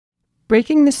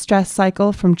Breaking the Stress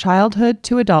Cycle from Childhood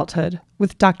to Adulthood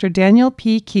with Dr. Daniel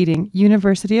P. Keating,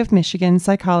 University of Michigan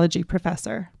psychology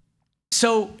professor.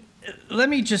 So let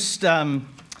me just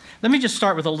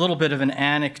start with a little bit of an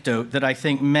anecdote that I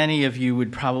think many of you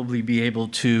would probably be able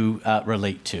to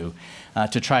relate to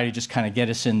try to just kind of get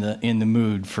us in the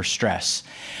mood for stress.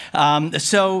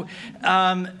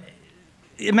 Imagine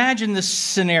this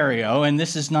scenario, and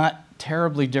this is not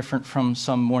terribly different from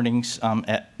some mornings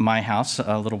at my house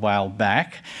a little while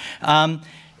back.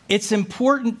 It's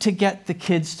important to get the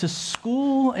kids to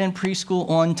school and preschool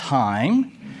on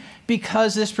time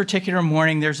because this particular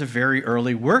morning there's a very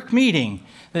early work meeting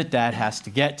that Dad has to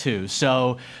get to.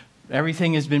 So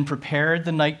everything has been prepared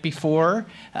the night before.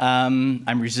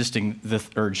 I'm resisting the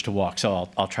urge to walk, so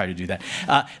I'll try to do that.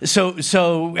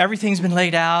 So everything's been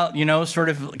laid out, you know, sort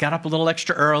of got up a little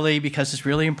extra early because it's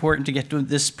really important to get to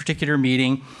this particular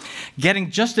meeting.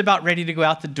 Getting just about ready to go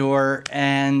out the door,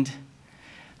 and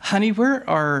honey, where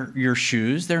are your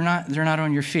shoes? They're not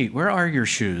on your feet. Where are your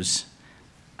shoes?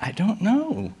 I don't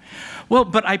know. Well,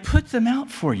 but I put them out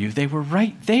for you. They were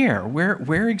right there.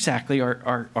 Where exactly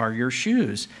are your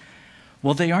shoes?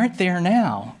 Well, they aren't there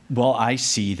now. Well, I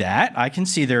see that. I can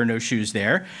see there are no shoes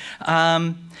there.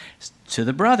 To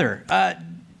the brother,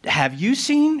 have you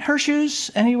seen her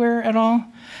shoes anywhere at all?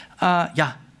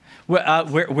 Yeah.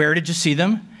 Where did you see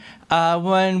them?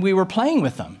 When we were playing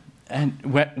with them. And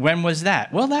when was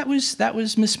that? Well, that was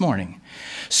this morning.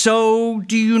 So,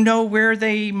 do you know where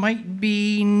they might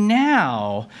be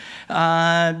now?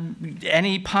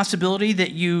 Any possibility that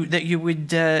you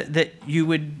would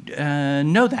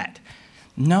know that?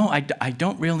 No, I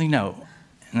don't really know.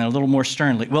 And a little more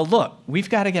sternly, well, look, we've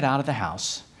got to get out of the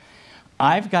house.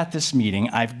 I've got this meeting.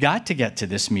 I've got to get to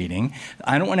this meeting.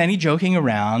 I don't want any joking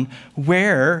around.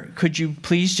 Where could you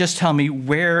please just tell me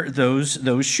where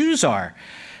those shoes are?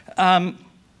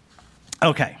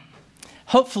 Okay.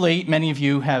 Hopefully, many of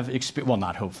you have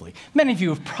many of you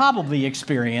have probably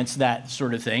experienced that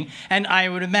sort of thing. And I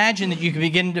would imagine that you can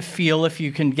begin to feel, if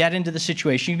you can get into the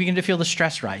situation, you begin to feel the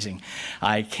stress rising.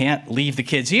 I can't leave the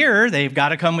kids here. They've got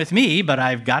to come with me, but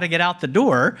I've got to get out the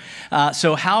door.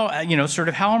 So how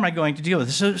am I going to deal with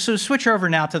this? So switch over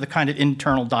now to the kind of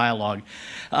internal dialogue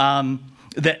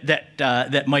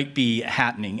that might be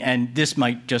happening. And this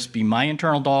might just be my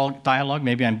internal dialogue.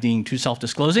 Maybe I'm being too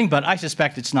self-disclosing, but I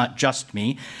suspect it's not just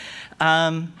me.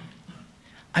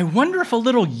 I wonder if a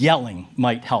little yelling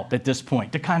might help at this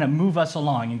point to kind of move us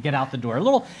along and get out the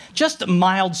door. Just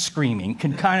mild screaming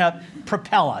can kind of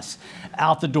propel us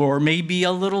out the door. Maybe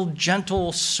a little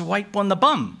gentle swipe on the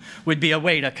bum would be a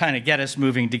way to kind of get us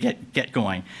moving to get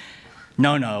going.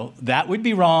 No, that would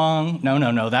be wrong.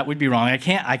 No, that would be wrong.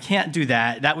 I can't do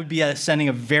that. That would be sending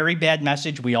a very bad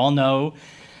message. We all know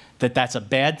that that's a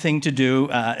bad thing to do.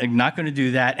 I'm not going to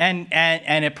do that, and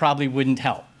it probably wouldn't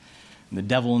help. And the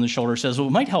devil in the shoulder says, well,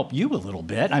 it might help you a little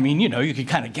bit. I mean, you know, you could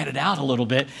kind of get it out a little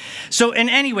bit. So, and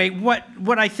anyway,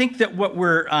 what I think that what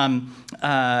we're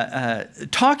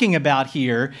talking about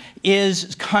here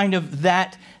is kind of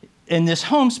that. In this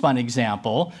homespun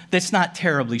example, that's not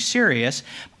terribly serious,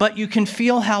 but you can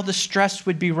feel how the stress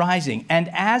would be rising. And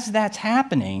as that's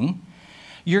happening,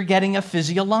 you're getting a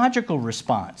physiological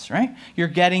response, right?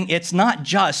 It's not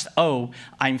just, oh,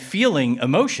 I'm feeling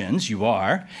emotions, you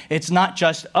are. It's not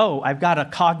just, oh, I've got a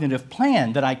cognitive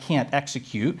plan that I can't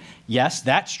execute. Yes,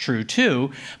 that's true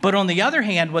too. But on the other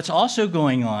hand, what's also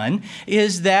going on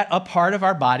is that a part of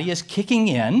our body is kicking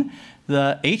in,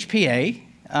 the HPA,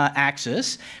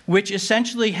 axis, which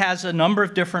essentially has a number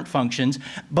of different functions,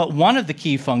 but one of the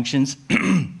key functions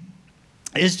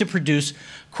is to produce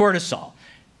cortisol.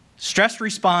 Stress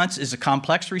response is a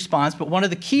complex response, but one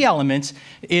of the key elements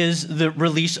is the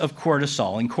release of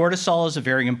cortisol. And cortisol is a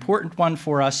very important one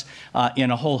for us in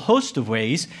a whole host of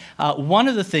ways. One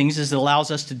of the things is it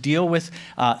allows us to deal with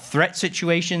threat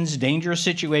situations, dangerous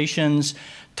situations,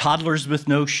 toddlers with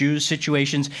no shoes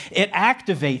situations. It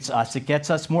activates us. It gets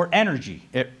us more energy.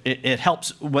 It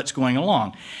helps what's going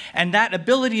along. And that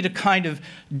ability to kind of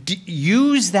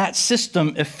use that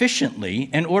system efficiently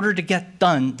in order to get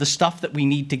done the stuff that we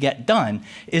need to get done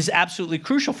is absolutely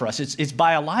crucial for us. It's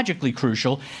biologically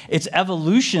crucial. Its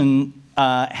evolution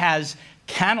has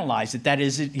canalize it. That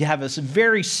is, you have a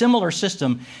very similar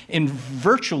system in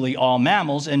virtually all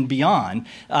mammals and beyond.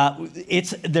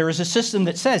 There is a system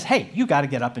that says, hey, you got to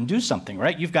get up and do something,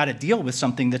 right? You've got to deal with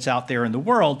something that's out there in the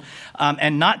world,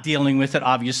 and not dealing with it,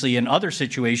 obviously, in other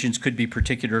situations could be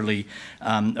particularly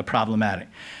problematic.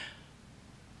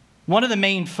 One of the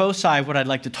main foci of what I'd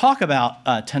like to talk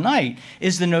about tonight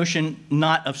is the notion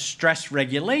not of stress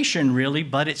regulation, really,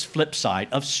 but its flip side,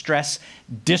 of stress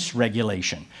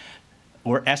dysregulation.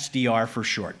 or SDR for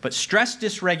short. But stress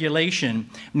dysregulation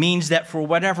means that for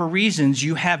whatever reasons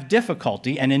you have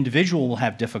difficulty, an individual will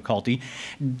have difficulty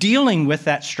dealing with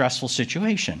that stressful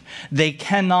situation. They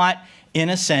cannot, in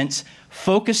a sense,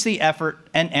 focus the effort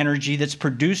and energy that's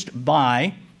produced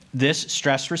by this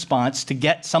stress response to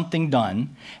get something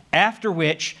done, after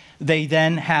which they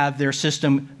then have their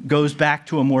system goes back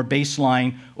to a more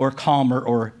baseline or calmer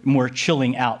or more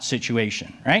chilling out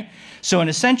situation, right? So in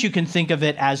a sense, you can think of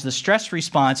it as the stress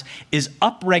response is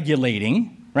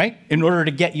upregulating, right, in order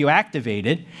to get you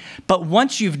activated. But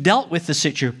once you've dealt with the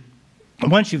situation,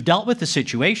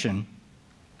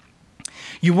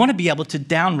 you want to be able to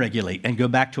downregulate and go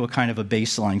back to a kind of a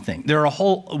baseline thing.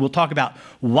 We'll talk about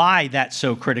why that's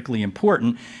so critically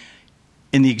important.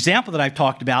 In the example that I've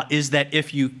talked about is that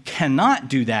if you cannot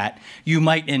do that, you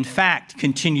might in fact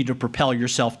continue to propel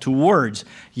yourself towards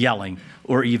yelling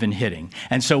or even hitting.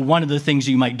 And so one of the things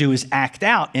you might do is act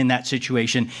out in that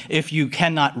situation if you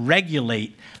cannot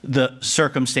regulate the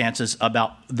circumstances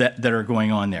about that are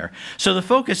going on there. So the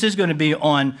focus is going to be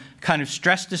on kind of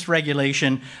stress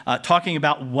dysregulation, talking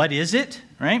about what is it,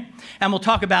 right? And we'll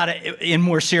talk about it in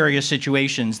more serious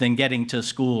situations than getting to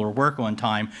school or work on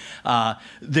time.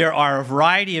 There are a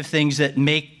variety of things that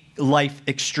make life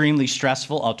extremely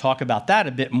stressful. I'll talk about that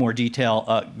a bit more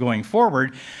detail going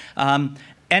forward.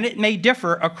 And it may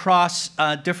differ across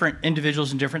different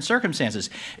individuals in different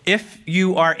circumstances. If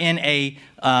you are in a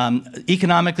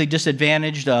economically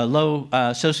disadvantaged, low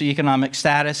socioeconomic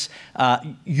status,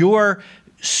 your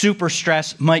super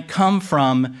stress might come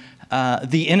from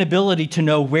the inability to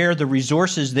know where the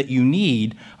resources that you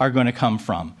need are going to come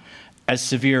from, as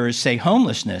severe as, say,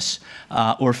 homelessness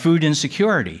or food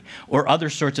insecurity or other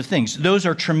sorts of things. Those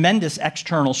are tremendous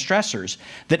external stressors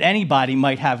that anybody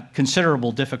might have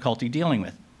considerable difficulty dealing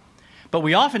with. But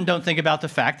we often don't think about the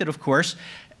fact that, of course,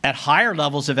 at higher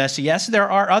levels of SES, there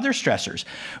are other stressors.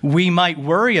 We might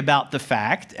worry about the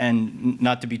fact, and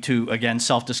not to be too, again,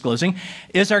 self-disclosing,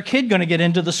 is our kid going to get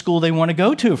into the school they want to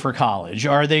go to for college?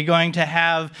 Are they going to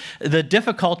have the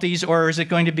difficulties, or is it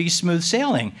going to be smooth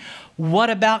sailing?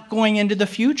 What about going into the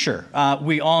future?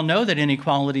 We all know that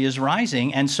inequality is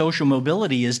rising and social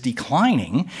mobility is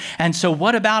declining. And so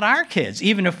what about our kids?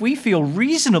 Even if we feel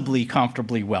reasonably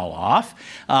comfortably well off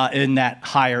in that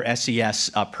higher SES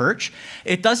perch,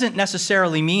 it doesn't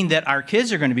necessarily mean that our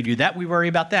kids are going to do that. We worry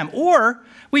about them. Or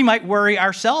we might worry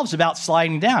ourselves about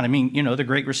sliding down. I mean, you know, the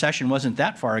Great Recession wasn't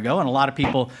that far ago, and a lot of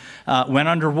people went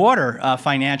underwater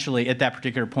financially at that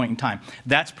particular point in time.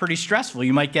 That's pretty stressful.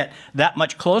 You might get that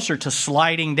much closer to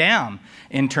sliding down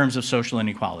in terms of social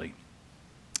inequality.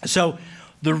 So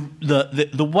the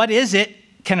what is it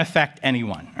can affect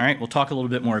anyone. All right, we'll talk a little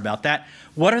bit more about that.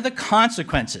 What are the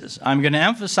consequences? I'm going to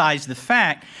emphasize the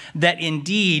fact that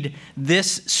indeed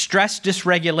this stress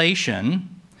dysregulation,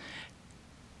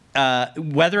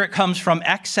 whether it comes from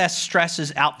excess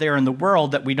stresses out there in the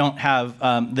world that we don't have,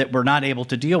 that we're not able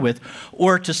to deal with,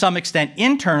 or to some extent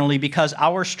internally because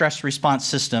our stress response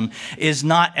system is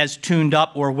not as tuned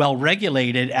up or well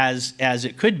regulated as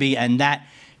it could be, and that,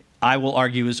 I will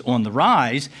argue, is on the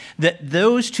rise, that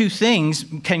those two things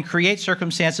can create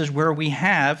circumstances where we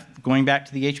have, going back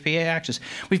to the HPA axis,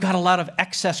 we've got a lot of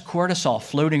excess cortisol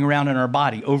floating around in our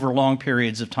body over long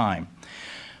periods of time.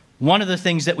 One of the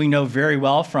things that we know very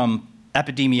well from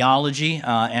epidemiology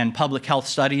and public health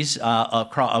studies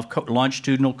of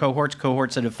longitudinal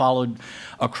cohorts that have followed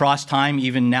across time,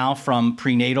 even now from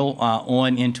prenatal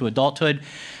on into adulthood,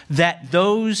 that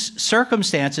those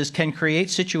circumstances can create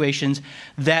situations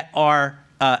that are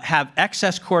have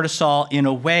excess cortisol in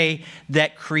a way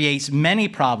that creates many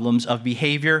problems of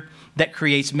behavior, that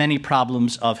creates many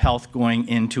problems of health going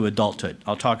into adulthood.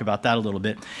 I'll talk about that a little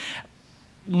bit.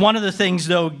 One of the things,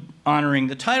 though, honoring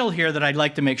the title here, that I'd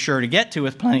like to make sure to get to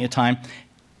with plenty of time,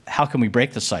 how can we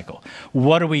break the cycle?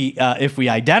 What do we, if we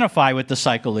identify what the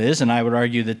cycle is, and I would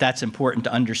argue that that's important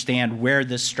to understand where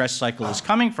this stress cycle is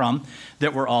coming from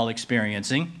that we're all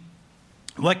experiencing,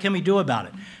 what can we do about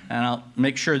it? And I'll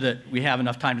make sure that we have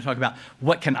enough time to talk about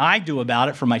what can I do about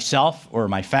it for myself or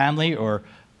my family or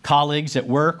colleagues at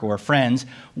work or friends.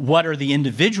 What are the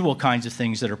individual kinds of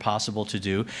things that are possible to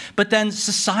do? But then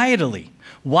societally,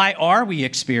 why are we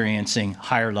experiencing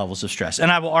higher levels of stress?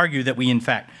 And I will argue that we, in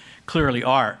fact, clearly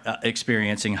are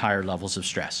experiencing higher levels of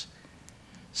stress.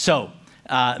 So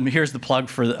Here's the plug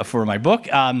for my book.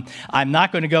 I'm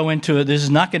not going to go into it. This is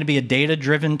not going to be a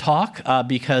data-driven talk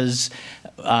because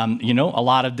you know, a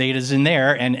lot of data's in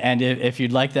there, and if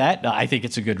you'd like that, I think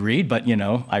it's a good read, but, you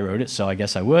know, I wrote it, so I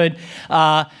guess I would.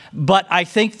 But I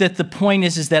think that the point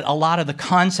is that a lot of the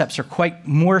concepts are quite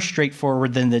more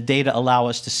straightforward than the data allow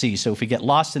us to see. So if we get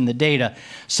lost in the data,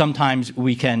 sometimes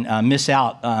we can miss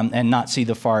out and not see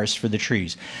the forest for the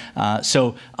trees.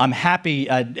 So I'm happy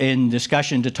in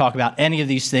discussion to talk about any of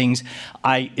these things.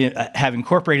 I have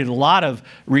incorporated a lot of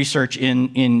research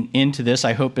into this,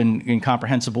 I hope in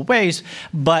comprehensible ways,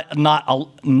 but not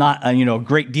you know, a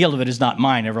great deal of it is not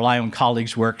mine. I rely on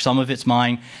colleagues' work. Some of it's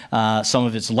mine, some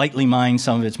of it's lightly mine,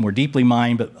 some of it's more deeply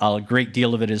mine, but a great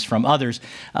deal of it is from others.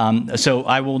 So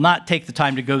I will not take the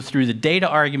time to go through the data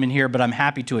argument here, but I'm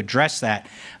happy to address that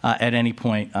at any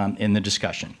point in the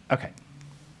discussion. Okay.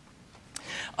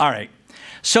 All right.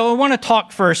 So I want to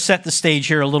talk first, set the stage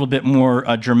here a little bit more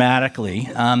dramatically,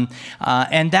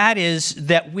 and that is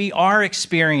that we are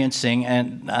experiencing,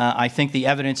 and I think the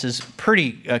evidence is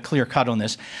pretty clear-cut on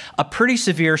this, a pretty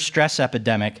severe stress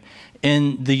epidemic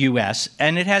in the U.S.,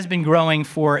 and it has been growing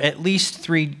for at least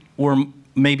 3 or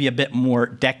maybe a bit more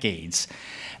decades.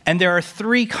 And there are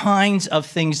 3 kinds of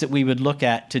things that we would look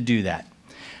at to do that.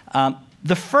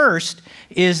 The first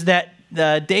is that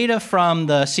the data from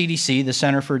the CDC, the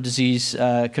Center for Disease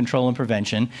Control and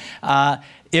Prevention,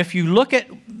 if you look at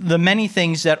the many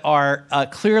things that are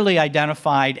clearly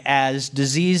identified as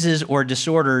diseases or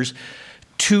disorders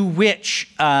to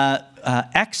which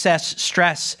excess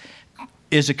stress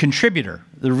is a contributor,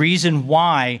 the reason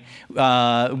why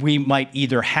we might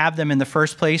either have them in the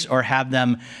first place or have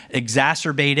them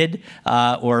exacerbated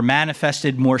or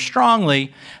manifested more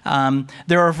strongly,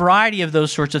 there are a variety of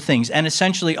those sorts of things. And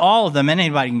essentially all of them, and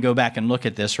anybody can go back and look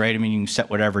at this, right? I mean, you can set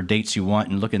whatever dates you want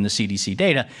and look in the CDC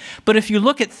data. But if you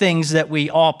look at things that we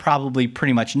all probably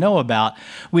pretty much know about,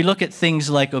 we look at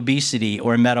things like obesity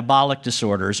or metabolic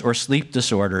disorders or sleep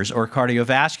disorders or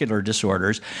cardiovascular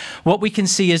disorders, what we can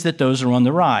see is that those are on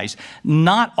the rise.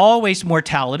 Not always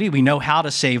mortality. We know how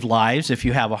to save lives if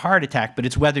you have a heart attack, but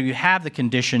it's whether you have the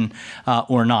condition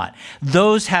or not.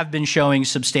 Those have been showing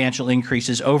substantial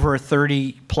increases over a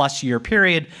 30-plus year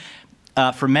period,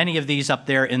 for many of these up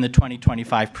there in the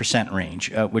 20–25%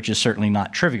 range, which is certainly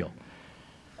not trivial.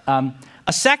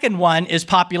 A second one is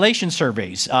population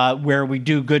surveys, where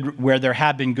there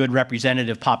have been good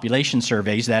representative population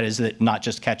surveys, that is, that not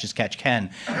just catch as catch can,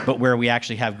 but where we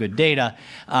actually have good data,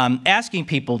 asking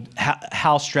people,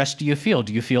 how stressed do you feel?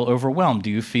 Do you feel overwhelmed? Do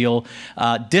you feel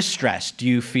distressed? Do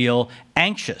you feel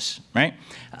anxious, right?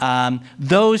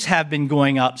 Those have been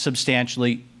going up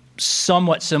substantially,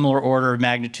 somewhat similar order of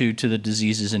magnitude to the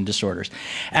diseases and disorders.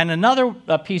 And another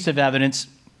piece of evidence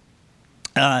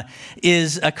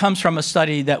comes from a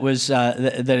study that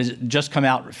has just come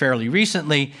out fairly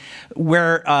recently,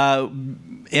 where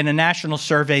in a national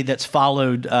survey that's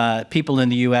followed people in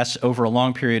the U.S. over a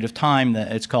long period of time,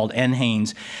 it's called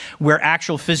NHANES, where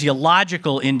actual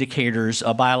physiological indicators,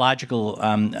 biological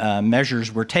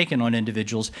measures were taken on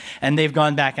individuals, and they've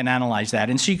gone back and analyzed that.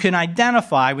 And so you can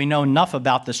identify, we know enough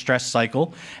about the stress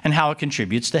cycle and how it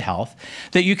contributes to health,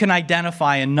 that you can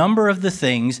identify a number of the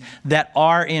things that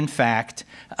are in fact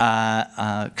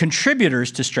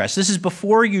contributors to stress. This is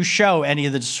before you show any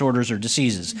of the disorders or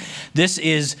diseases. This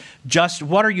is just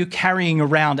what are you carrying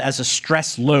around as a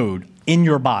stress load in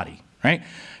your body, right?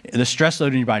 The stress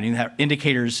load in your body. You have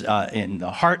indicators in the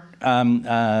heart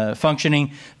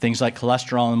functioning, things like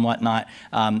cholesterol and whatnot,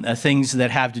 things that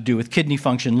have to do with kidney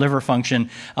function, liver function,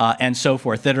 and so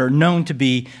forth, that are known to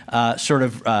be sort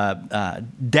of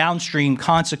downstream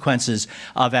consequences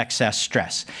of excess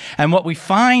stress. And what we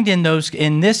find in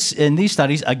these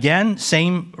studies, again,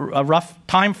 same rough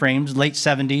time frames, late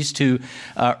 70s to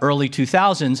early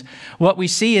 2000s, what we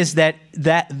see is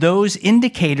that those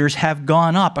indicators have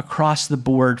gone up across the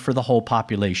board for the whole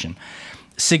population.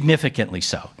 Significantly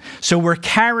so. So we're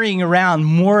carrying around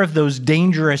more of those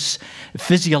dangerous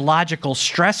physiological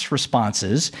stress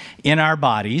responses in our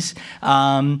bodies.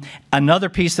 Another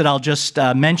piece that I'll just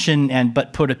mention,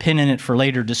 but put a pin in it for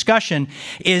later discussion,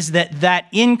 is that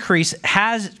increase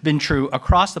has been true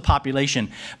across the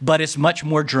population, but it's much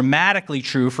more dramatically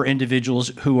true for individuals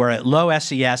who are at low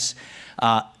SES,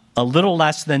 a little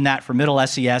less than that for middle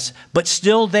SES, but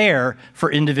still there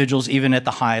for individuals even at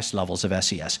the highest levels of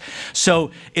SES.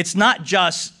 So it's not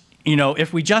just, you know,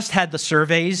 if we just had the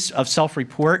surveys of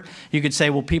self-report, you could say,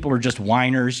 well, people are just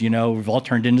whiners, you know, we've all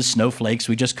turned into snowflakes,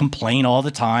 we just complain all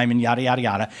the time and yada, yada,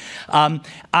 yada. And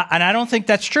I don't think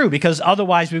that's true, because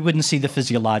otherwise we wouldn't see the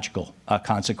physiological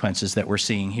consequences that we're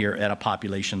seeing here at a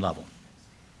population level.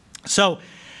 So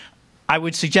I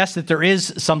would suggest that there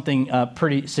is something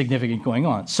pretty significant going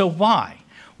on. So why?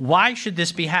 Why should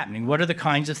this be happening? What are the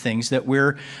kinds of things that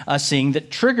we're seeing that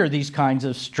trigger these kinds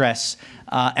of stress?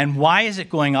 And why is it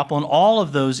going up on all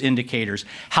of those indicators?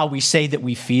 How we say that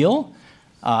we feel,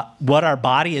 what our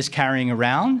body is carrying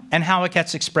around, and how it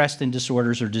gets expressed in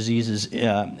disorders or diseases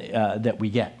that we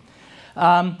get.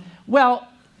 Well,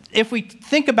 if we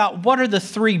think about what are the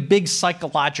three big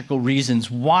psychological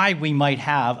reasons why we might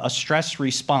have a stress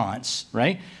response,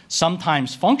 right?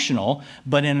 Sometimes functional,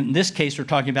 but in this case, we're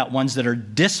talking about ones that are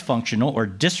dysfunctional or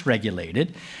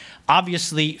dysregulated.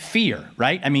 Obviously, fear,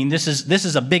 right? I mean, this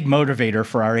is a big motivator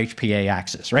for our HPA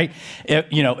axis, right?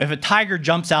 If a tiger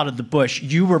jumps out of the bush,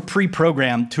 you were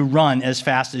pre-programmed to run as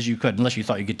fast as you could, unless you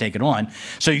thought you could take it on.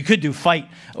 So you could do fight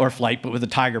or flight, but with a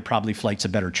tiger, probably flight's a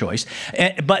better choice.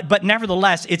 But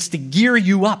nevertheless, it's to gear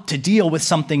you up to deal with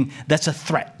something that's a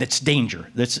threat, that's danger,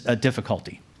 that's a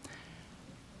difficulty.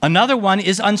 Another one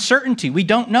is uncertainty. We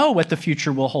don't know what the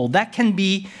future will hold. That can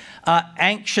be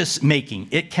anxious making.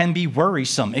 It can be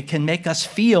worrisome. It can make us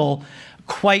feel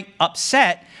quite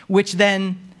upset, which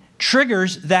then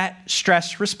triggers that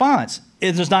stress response.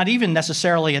 There's not even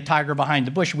necessarily a tiger behind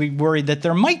the bush. We worry that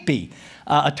there might be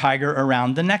a tiger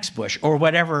around the next bush, or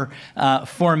whatever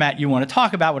format you want to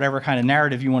talk about, whatever kind of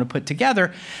narrative you want to put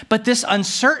together. But this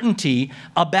uncertainty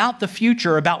about the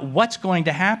future, about what's going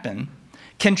to happen,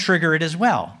 can trigger it as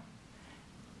well.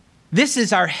 This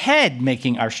is our head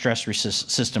making our stress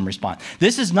system respond.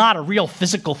 This is not a real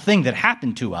physical thing that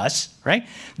happened to us, right?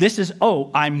 This is, oh,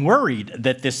 I'm worried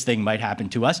that this thing might happen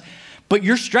to us. But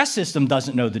your stress system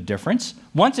doesn't know the difference.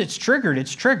 Once it's triggered,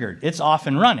 it's triggered. It's off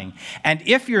and running. And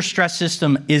if your stress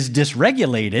system is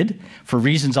dysregulated, for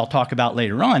reasons I'll talk about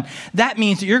later on, that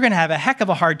means that you're going to have a heck of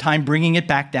a hard time bringing it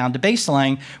back down to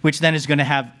baseline, which then is going to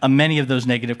have many of those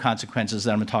negative consequences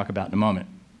that I'm going to talk about in a moment.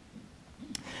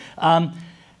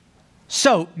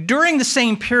 So during the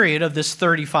same period of this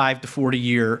 35 to 40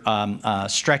 year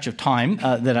stretch of time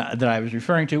that I was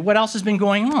referring to, what else has been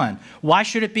going on? Why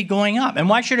should it be going up? And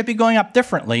why should it be going up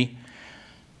differently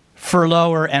for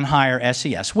lower and higher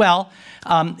SES? Well,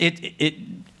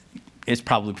 it's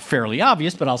probably fairly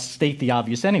obvious, but I'll state the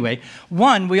obvious anyway.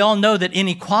 One, we all know that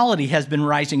inequality has been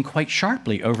rising quite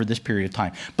sharply over this period of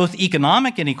time. Both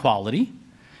economic inequality,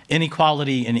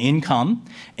 inequality in income,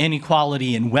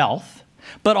 inequality in wealth,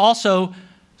 but also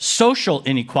social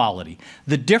inequality,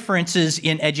 the differences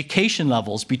in education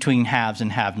levels between haves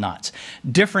and have-nots,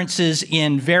 differences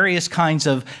in various kinds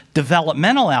of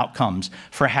developmental outcomes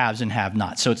for haves and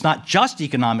have-nots. So it's not just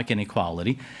economic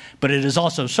inequality, but it is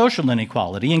also social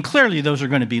inequality, and clearly those are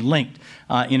going to be linked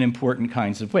in important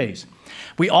kinds of ways.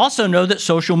 We also know that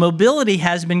social mobility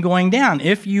has been going down.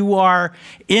 If you are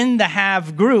in the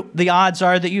have group, the odds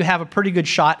are that you have a pretty good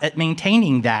shot at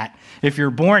maintaining that if you're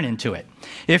born into it.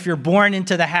 If you're born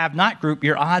into the have-not group,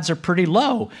 your odds are pretty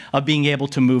low of being able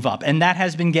to move up. And that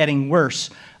has been getting worse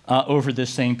over this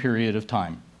same period of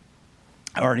time.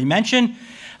 I already mentioned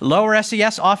lower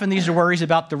SES, often these are worries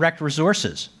about direct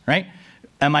resources, right?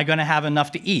 Am I going to have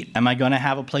enough to eat? Am I going to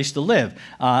have a place to live?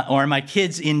 Or are my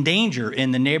kids in danger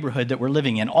in the neighborhood that we're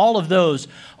living in? All of those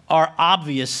are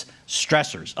obvious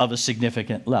stressors of a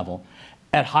significant level.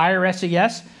 At higher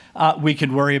SES, we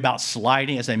could worry about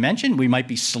sliding, as I mentioned. We might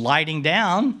be sliding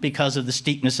down because of the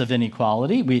steepness of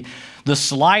inequality. The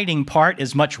sliding part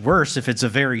is much worse if it's a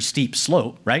very steep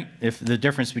slope, right? If the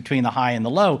difference between the high and the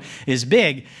low is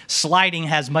big, sliding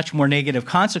has much more negative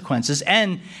consequences.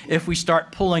 And if we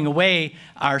start pulling away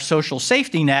our social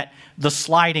safety net, the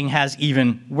sliding has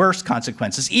even worse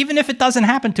consequences. Even if it doesn't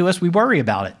happen to us, we worry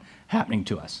about it happening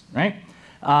to us, right?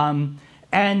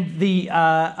 And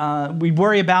we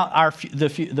worry about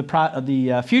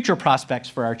the future prospects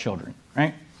for our children,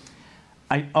 right?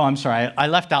 I'm sorry, I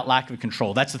left out lack of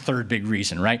control. That's the third big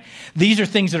reason, right? These are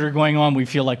things that are going on we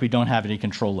feel like we don't have any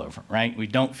control over, right? We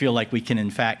don't feel like we can,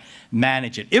 in fact,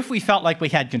 manage it. If we felt like we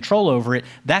had control over it,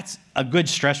 that's a good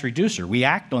stress reducer. We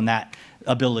act on that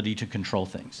ability to control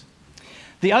things.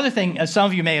 The other thing, as some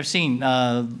of you may have seen,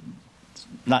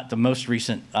 not the most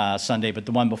recent Sunday, but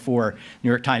the one before, New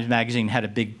York Times Magazine had a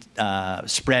big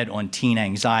spread on teen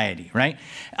anxiety, right?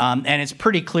 And it's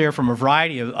pretty clear from a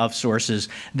variety of sources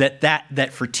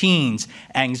that for teens,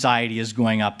 anxiety is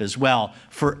going up as well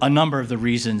for a number of the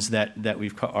reasons that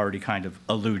we've already kind of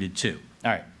alluded to.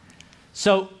 All right.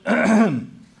 So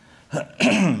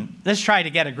let's try to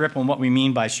get a grip on what we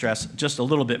mean by stress just a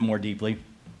little bit more deeply.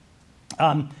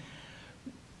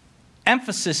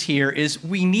 Emphasis here is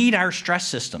we need our stress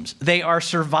systems. They are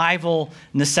survival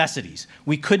necessities.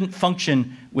 We couldn't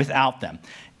function without them.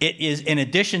 It is, in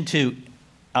addition to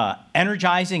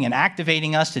energizing and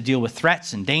activating us to deal with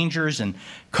threats and dangers and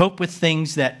cope with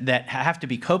things that have to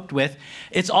be coped with.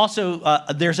 It's also,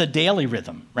 there's a daily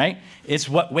rhythm, right? It's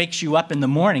what wakes you up in the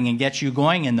morning and gets you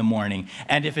going in the morning.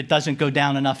 And if it doesn't go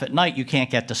down enough at night, you can't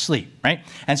get to sleep, right?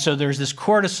 And so there's this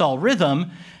cortisol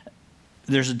rhythm.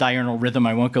 There's a diurnal rhythm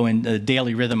I won't go in, a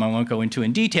daily rhythm I won't go into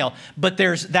in detail, but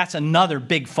that's another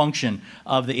big function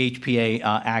of the HPA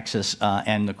axis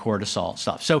and the cortisol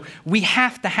stuff. So we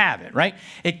have to have it, right?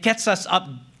 It gets us up,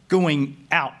 going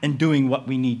out and doing what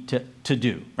we need to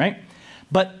do, right?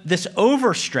 But this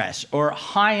overstress or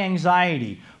high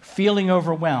anxiety, feeling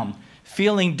overwhelmed,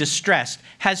 feeling distressed,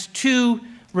 has two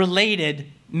related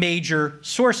major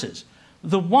sources.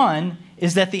 The one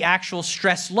is that the actual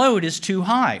stress load is too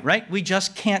high, right? We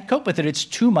just can't cope with it. It's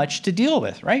too much to deal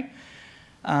with, right?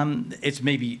 It's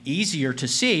maybe easier to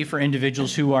see for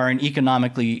individuals who are in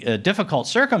economically difficult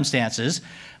circumstances.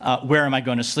 Where am I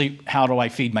going to sleep? How do I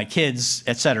feed my kids,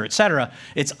 et cetera, et cetera.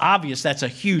 It's obvious that's a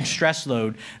huge stress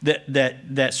load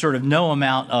that sort of no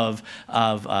amount of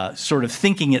sort of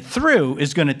thinking it through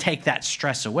is going to take that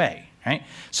stress away, right?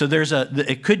 So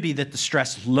it could be that the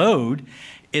stress load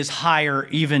is higher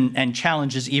even and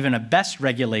challenges even a best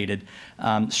regulated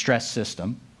stress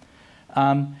system.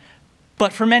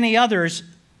 But for many others,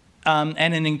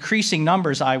 and in increasing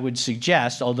numbers, I would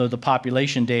suggest, although the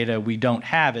population data we don't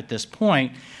have at this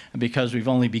point because we've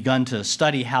only begun to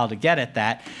study how to get at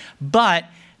that, but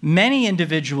many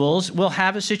individuals will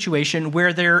have a situation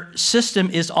where their system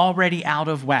is already out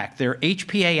of whack. Their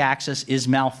HPA axis is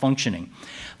malfunctioning.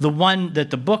 The one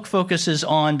that the book focuses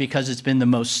on, because it's been the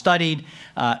most studied,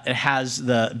 it has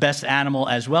the best animal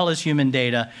as well as human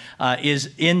data, is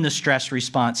in the stress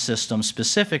response system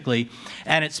specifically,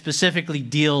 and it specifically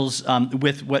deals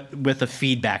with a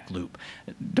feedback loop.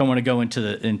 Don't want to go into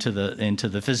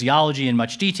the physiology in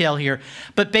much detail here,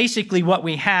 but basically what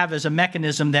we have is a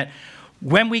mechanism that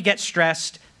when we get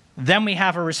stressed, then we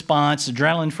have a response,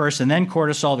 adrenaline first and then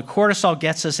cortisol. The cortisol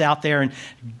gets us out there and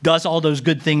does all those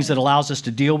good things that allows us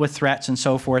to deal with threats and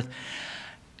so forth.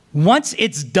 Once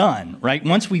it's done, right,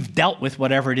 once we've dealt with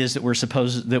whatever it is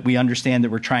that we understand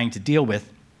that we're trying to deal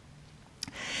with,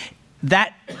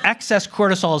 that excess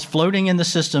cortisol is floating in the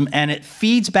system and it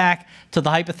feeds back to the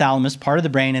hypothalamus, part of the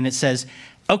brain, and it says,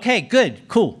 okay, good,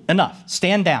 cool, enough,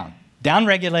 stand down,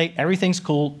 downregulate, everything's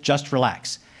cool, just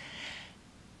relax.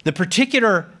 The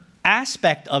particular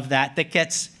aspect of that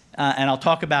gets, and I'll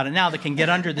talk about it now, that can get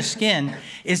under the skin,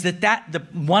 is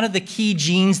one of the key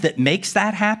genes that makes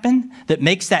that happen, that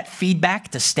makes that feedback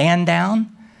to stand down,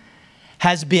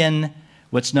 has been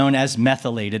what's known as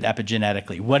methylated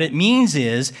epigenetically. What it means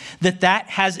is that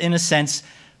has, in a sense,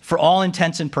 for all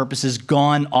intents and purposes,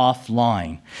 gone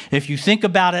offline. If you think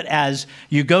about it as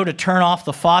you go to turn off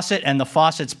the faucet and the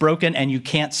faucet's broken and you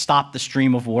can't stop the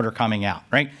stream of water coming out,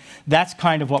 right? That's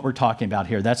kind of what we're talking about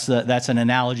here. That's an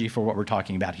analogy for what we're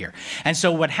talking about here. And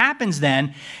so what happens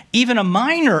then, even a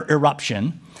minor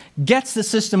eruption gets the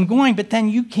system going, but then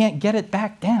you can't get it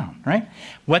back down, right?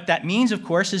 What that means, of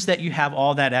course, is that you have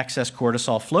all that excess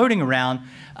cortisol floating around,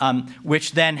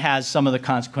 which then has some of the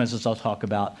consequences I'll talk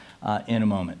about in a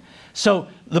moment. So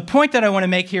the point that I want to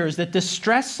make here is that this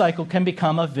stress cycle can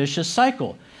become a vicious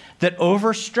cycle, that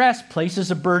overstress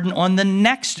places a burden on the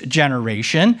next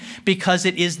generation because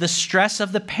it is the stress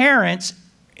of the parents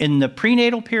in the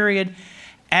prenatal period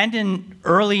and in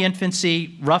early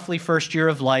infancy, roughly first year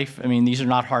of life. I mean, these are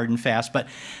not hard and fast, but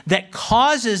that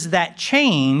causes that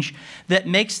change that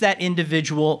makes that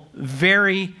individual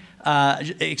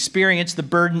experience the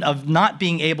burden of not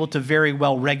being able to very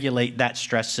well regulate that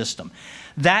stress system.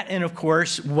 That, and of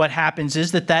course, what happens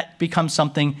is that becomes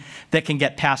something that can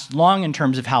get passed along in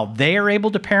terms of how they are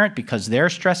able to parent because they're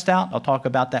stressed out. I'll talk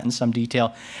about that in some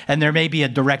detail. And there may be a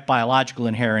direct biological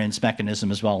inheritance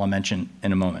mechanism as well I'll mention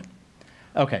in a moment.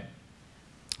 Okay,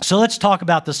 so let's talk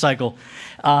about the cycle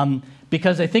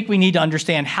because I think we need to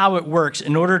understand how it works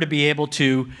in order to be able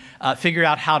to figure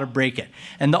out how to break it.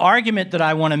 And the argument that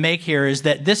I want to make here is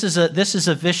that this is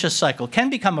a vicious cycle. It can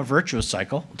become a virtuous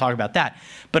cycle. We'll talk about that.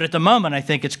 But at the moment, I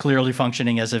think it's clearly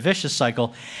functioning as a vicious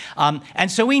cycle. And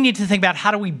so we need to think about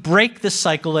how do we break this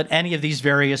cycle at any of these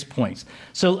various points.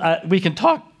 So we can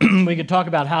talk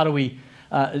about how do we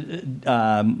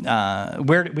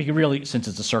where we can really, since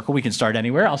it's a circle, we can start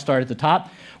anywhere. I'll start at the top,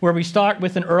 where we start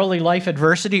with an early life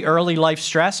adversity, early life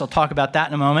stress. I'll talk about that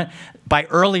in a moment. By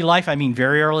early life, I mean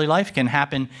very early life. It can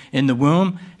happen in the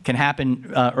womb, can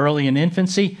happen early in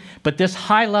infancy, but this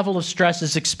high level of stress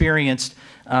is experienced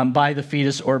by the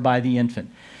fetus or by the infant.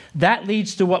 That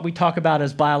leads to what we talk about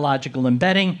as biological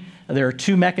embedding. There are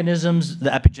two mechanisms, the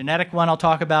epigenetic one I'll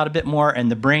talk about a bit more, and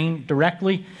the brain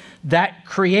directly. That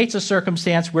creates a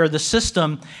circumstance where the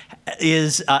system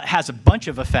has a bunch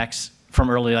of effects from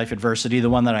early life adversity. The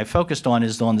one that I focused on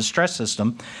is on the stress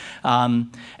system.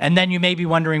 And then you may be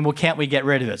wondering, well, can't we get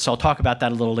rid of it? So I'll talk about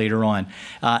that a little later on.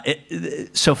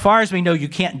 So far as we know, you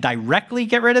can't directly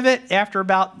get rid of it after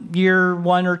about year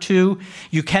 1 or 2.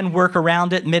 You can work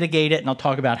around it, mitigate it, and I'll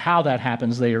talk about how that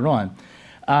happens later on.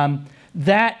 Having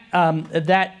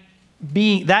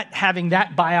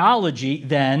that biology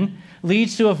then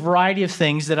leads to a variety of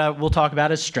things that I will talk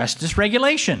about as stress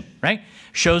dysregulation, right?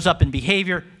 Shows up in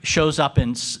behavior, shows up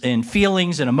in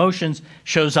feelings and emotions,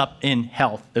 shows up in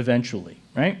health eventually,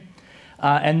 right?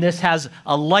 And this has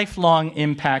a lifelong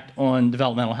impact on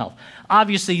developmental health.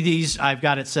 Obviously, these, I've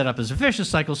got it set up as a vicious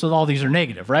cycle, so all these are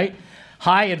negative, right?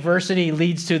 High adversity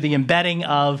leads to the embedding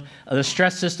of the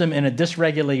stress system in a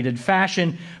dysregulated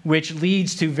fashion, which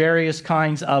leads to various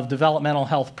kinds of developmental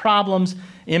health problems,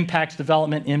 impacts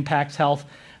development, impacts health.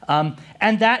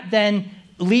 And that then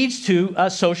leads to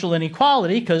social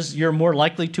inequality, because you're more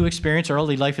likely to experience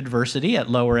early life adversity at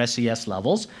lower SES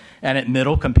levels and at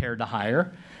middle compared to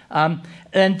higher.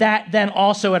 And that then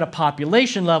also at a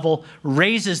population level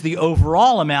raises the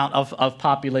overall amount of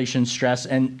population stress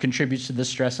and contributes to the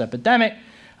stress epidemic.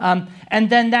 And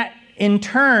then that in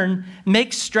turn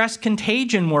makes stress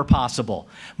contagion more possible.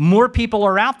 More people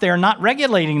are out there not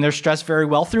regulating their stress very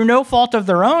well through no fault of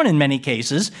their own in many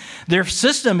cases. Their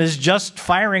system is just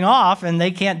firing off and they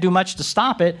can't do much to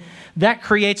stop it. That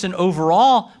creates an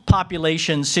overall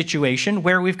population situation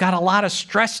where we've got a lot of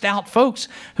stressed out folks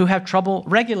who have trouble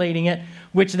regulating it,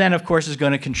 which then, of course, is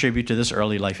going to contribute to this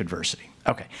early life adversity.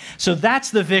 Okay, so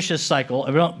that's the vicious cycle.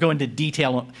 I won't go into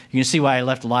detail. You can see why I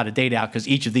left a lot of data out, because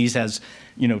each of these has,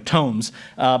 tomes.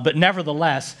 But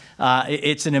nevertheless,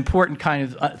 it's an important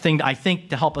kind of thing, I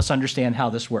think, to help us understand how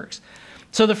this works.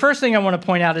 So the first thing I want to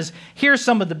point out is here's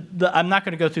some of the I'm not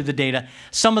going to go through the data,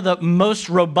 some of the most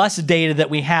robust data that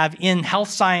we have in health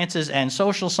sciences and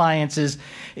social sciences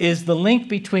is the link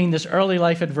between this early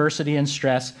life adversity and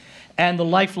stress and the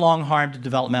lifelong harm to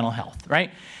developmental health,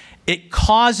 right? It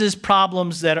causes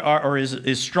problems that are, or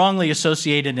is strongly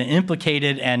associated and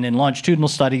implicated, and in longitudinal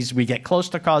studies we get close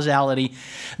to causality,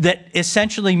 that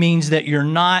essentially means that you're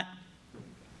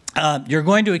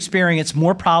going to experience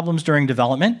more problems during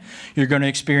development. You're going to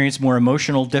experience more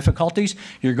emotional difficulties.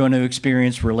 You're going to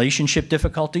experience relationship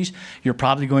difficulties. You're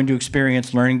probably going to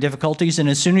experience learning difficulties. And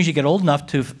as soon as you get old enough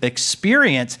to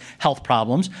experience health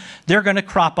problems, they're going to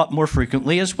crop up more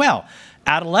frequently as well.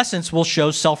 Adolescence will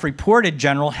show self-reported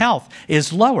general health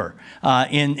is lower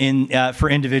for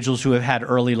individuals who have had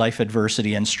early life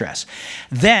adversity and stress.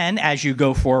 Then, as you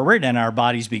go forward and our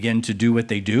bodies begin to do what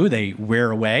they do, they wear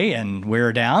away and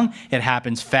wear down. It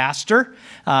happens faster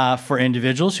for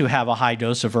individuals who have a high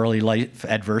dose of early life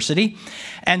adversity.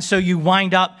 And so you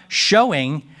wind up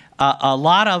showing a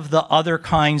lot of the other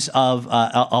kinds of,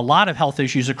 a lot of health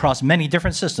issues across many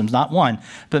different systems, not one,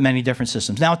 but many different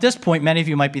systems. Now, at this point, many of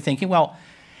you might be thinking, well,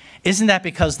 isn't that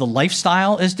because the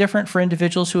lifestyle is different for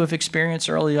individuals who have experienced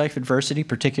early life adversity,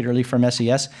 particularly from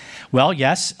SES? Well,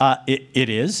 yes, it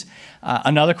is.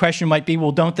 Another question might be,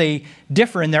 well, don't they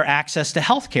differ in their access to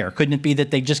health care? Couldn't it be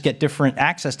that they just get different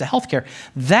access to health care?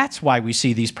 That's why we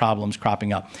see these problems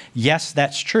cropping up. Yes,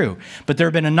 that's true. But there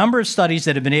have been a number of studies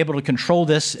that have been able to control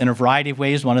this in a variety of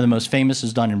ways. One of the most famous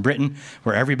is done in Britain,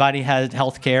 where everybody had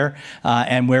health care,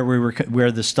 and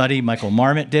where the study, Michael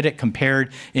Marmot did it,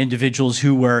 compared individuals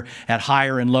who were at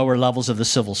higher and lower levels of the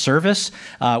civil service,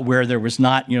 where there was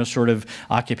not, sort of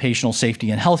occupational safety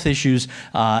and health issues,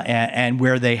 and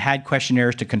where they had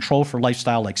questionnaires to control for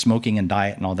lifestyle like smoking and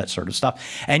diet and all that sort of stuff.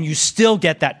 And you still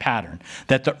get that pattern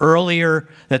that the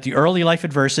early life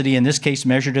adversity, in this case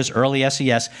measured as early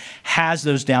SES, has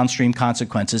those downstream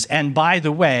consequences. And by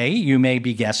the way, you may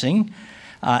be guessing,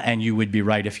 and you would be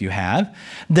right if you have,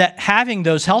 that having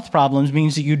those health problems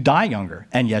means that you die younger.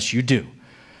 And yes, you do,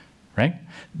 right?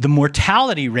 The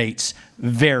mortality rates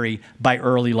vary by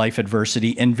early life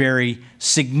adversity in very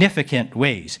significant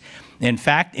ways. In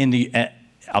fact,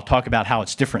 I'll talk about how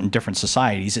it's different in different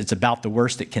societies. It's about the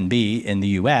worst it can be in the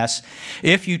U.S.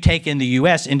 If you take in the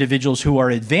U.S. individuals who are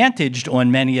advantaged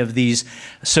on many of these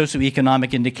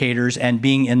socioeconomic indicators and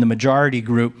being in the majority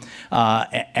group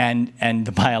and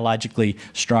the biologically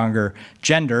stronger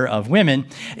gender of women,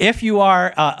 if you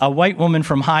are a white woman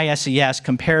from high SES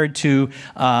compared to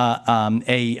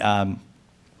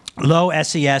low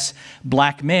SES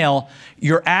black male,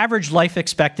 your average life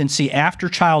expectancy after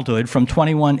childhood from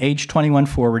age 21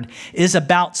 forward is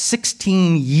about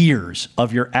 16 years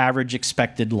of your average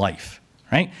expected life,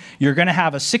 right? You're going to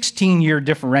have a 16-year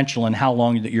differential in how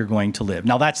long that you're going to live.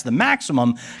 Now, that's the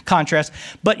maximum contrast,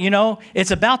 but, you know,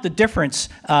 it's about the difference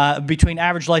between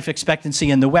average life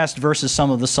expectancy in the West versus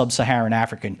some of the sub-Saharan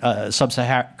African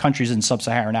countries in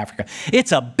sub-Saharan Africa.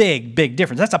 It's a big, big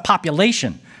difference. That's a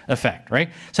population effect, right?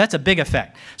 So that's a big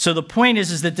effect. So the point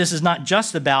is that this is not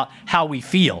just about how we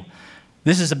feel.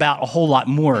 This is about a whole lot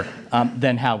more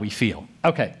than how we feel.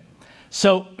 Okay,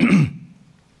 so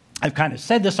I've kind of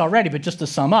said this already, but just to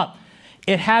sum up,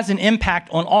 it has an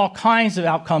impact on all kinds of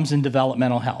outcomes in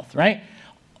developmental health, right?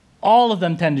 All of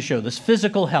them tend to show this: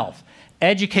 physical health,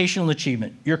 educational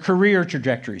achievement, your career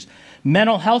trajectories,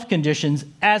 mental health conditions,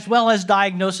 as well as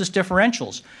diagnosis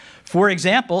differentials. For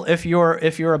example, if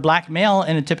you're a black male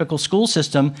in a typical school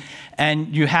system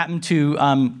and you happen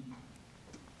to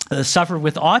suffer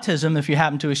with autism, if you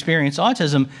happen to experience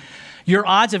autism, your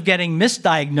odds of getting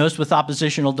misdiagnosed with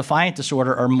oppositional defiant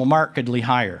disorder are markedly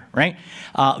higher, right?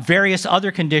 Various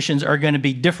other conditions are going to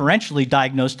be differentially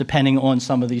diagnosed depending on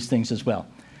some of these things as well.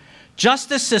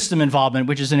 Justice system involvement,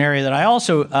 which is an area that I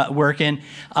also work in,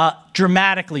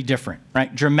 dramatically different,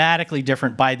 right? Dramatically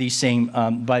different by these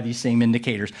same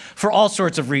indicators for all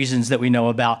sorts of reasons that we know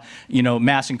about. You know,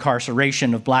 mass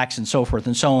incarceration of blacks and so forth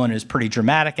and so on is pretty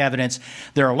dramatic evidence.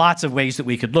 There are lots of ways that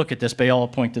we could look at this, but they all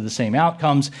point to the same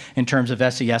outcomes in terms of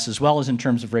SES as well as in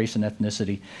terms of race and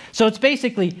ethnicity. So it's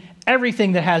basically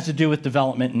everything that has to do with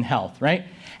development and health, right?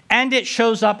 And it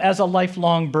shows up as a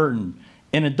lifelong burden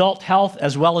in adult health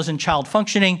as well as in child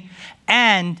functioning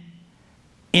and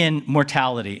in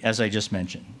mortality, as I just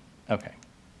mentioned. Okay.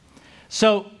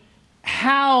 So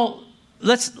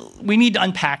we need to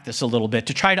unpack this a little bit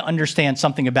to try to understand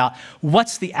something about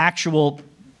what's the actual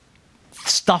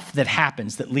stuff that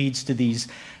happens that leads to these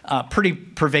pretty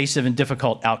pervasive and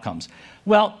difficult outcomes.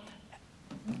 Well,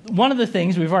 one of the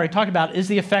things we've already talked about is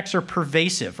the effects are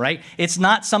pervasive, right? It's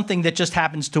not something that just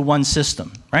happens to one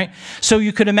system, right? So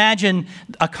you could imagine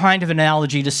a kind of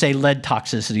analogy to, say, lead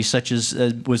toxicity, such as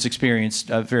was experienced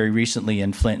very recently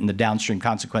in Flint, and the downstream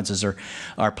consequences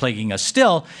are plaguing us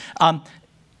still.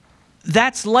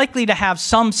 That's likely to have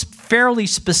some fairly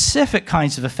specific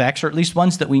kinds of effects, or at least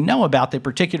ones that we know about. They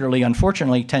particularly,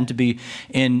 unfortunately, tend to be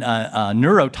in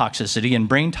neurotoxicity and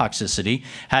brain toxicity,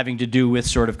 having to do with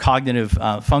sort of cognitive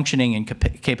functioning and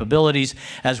capabilities,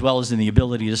 as well as in the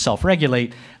ability to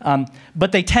self-regulate.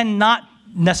 But they tend not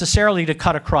necessarily to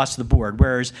cut across the board,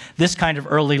 whereas this kind of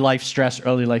early life stress,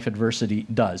 early life adversity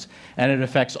does, and it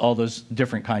affects all those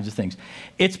different kinds of things.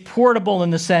 It's portable in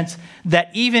the sense that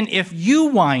even if you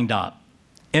wind up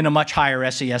in a much higher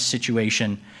SES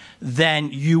situation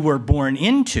than you were born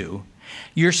into,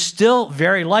 you're still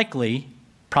very likely,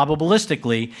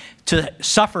 probabilistically, to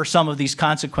suffer some of these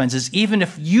consequences, even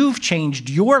if you've changed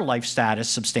your life status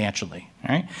substantially.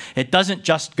 Right? It doesn't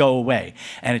just go away.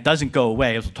 And it doesn't go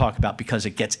away, as we'll talk about, because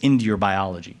it gets into your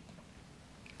biology.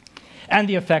 And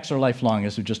the effects are lifelong,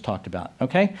 as we just talked about.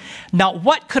 Okay? Now,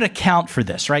 what could account for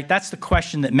this? Right? That's the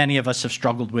question that many of us have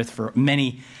struggled with for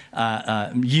many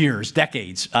years,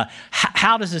 decades.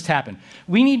 How does this happen?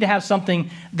 We need to have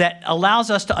something that allows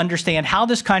us to understand how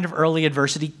this kind of early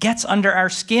adversity gets under our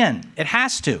skin. It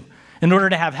has to, in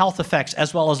order to have health effects,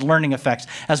 as well as learning effects,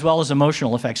 as well as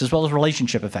emotional effects, as well as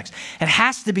relationship effects. It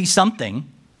has to be something,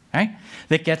 right,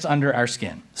 that gets under our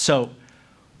skin. So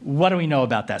what do we know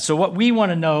about that? So what we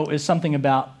want to know is something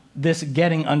about this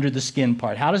getting under the skin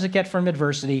part. How does it get from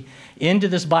adversity into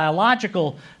this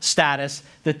biological status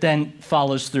that then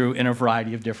follows through in a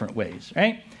variety of different ways,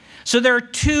 right? So there are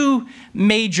two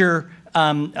major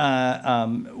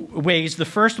ways. The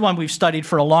first one we've studied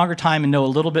for a longer time and know a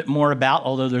little bit more about,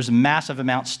 although there's a massive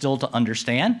amount still to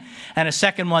understand. And a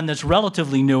second one that's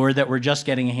relatively newer that we're just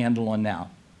getting a handle on now.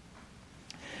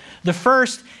 The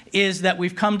first is that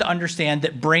we've come to understand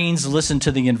that brains listen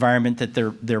to the environment that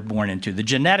they're born into. The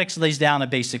genetics lays down a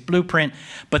basic blueprint,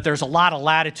 but there's a lot of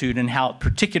latitude in how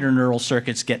particular neural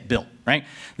circuits get built, right?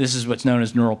 This is what's known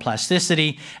as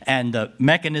neuroplasticity, and the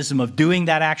mechanism of doing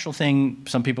that actual thing,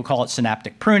 some people call it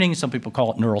synaptic pruning, some people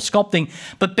call it neural sculpting,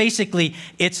 but basically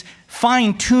it's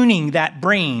fine-tuning that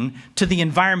brain to the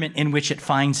environment in which it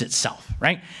finds itself,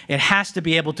 right? It has to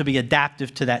be able to be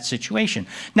adaptive to that situation.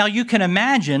 Now you can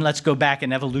imagine, let's go back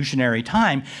in evolutionary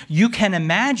time, you can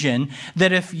imagine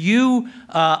that if you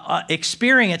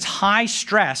experience high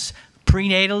stress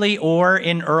prenatally or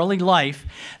in early life,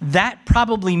 that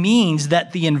probably means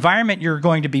that the environment you're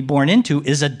going to be born into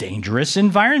is a dangerous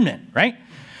environment, right?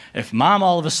 If mom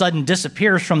all of a sudden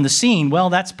disappears from the scene, well,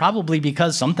 that's probably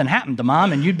because something happened to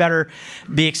mom, and you'd better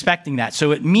be expecting that.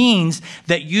 So it means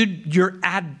that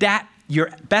your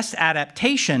best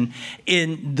adaptation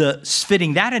in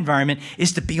fitting that environment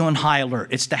is to be on high alert.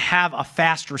 It's to have a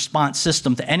fast response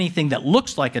system to anything that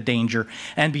looks like a danger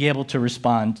and be able to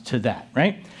respond to that,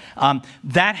 right?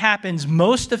 That happens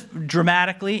most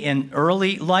dramatically in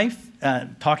early life.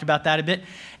 Talked about that a bit.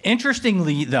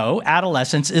 Interestingly, though,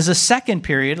 adolescence is a second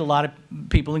period. A lot of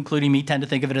people, including me, tend to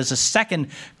think of it as a second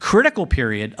critical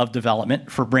period of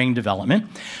development for brain development,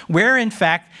 where, in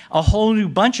fact, a whole new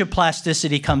bunch of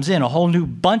plasticity comes in, a whole new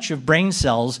bunch of brain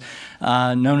cells,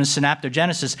 known as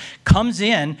synaptogenesis, comes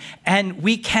in, and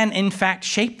we can, in fact,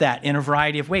 shape that in a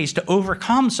variety of ways to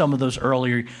overcome some of those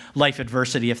earlier life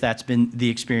adversity if that's been the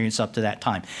experience up to that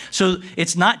time. So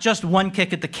it's not just one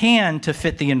kick at the can to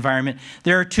fit the environment.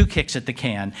 There are two kicks at the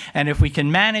can. And if we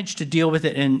can manage to deal with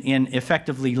it in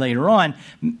effectively later on,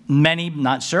 many,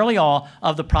 not necessarily all,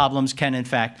 of the problems can, in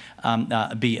fact,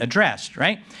 be addressed,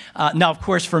 right? Now, of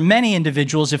course, for many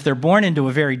individuals, if they're born into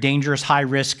a very dangerous,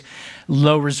 high-risk,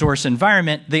 low-resource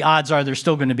environment, the odds are they're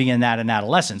still going to be in that in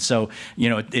adolescence. So, you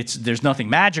know, there's nothing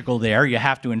magical there. You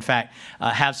have to, in fact,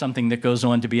 have something that goes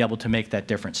on to be able to make that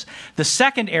difference. The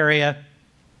second area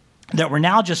that we're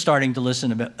now just starting to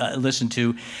listen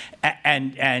to,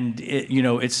 you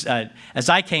know, it's as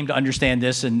I came to understand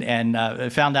this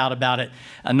and found out about it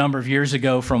a number of years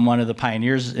ago from one of the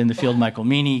pioneers in the field, Michael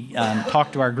Meany,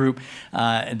 talked to our group.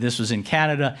 This was in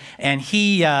Canada, and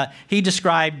he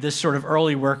described this sort of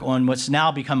early work on what's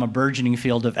now become a burgeoning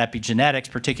field of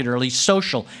epigenetics, particularly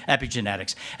social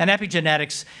epigenetics. And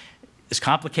epigenetics is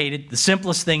complicated. The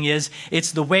simplest thing is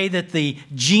it's the way that the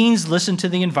genes listen to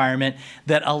the environment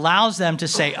that allows them to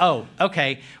say, oh,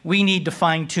 okay, we need to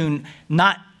fine-tune,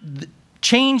 not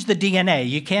change the DNA.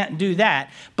 You can't do that,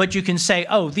 but you can say,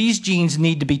 oh, these genes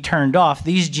need to be turned off.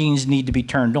 These genes need to be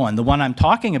turned on. The one I'm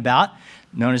talking about,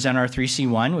 known as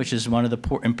NR3C1, which is one of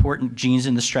the important genes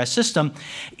in the stress system,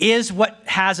 is what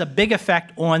has a big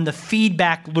effect on the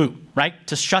feedback loop, right?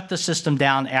 To shut the system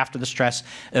down after the stress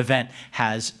event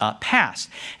has passed.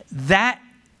 That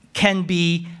can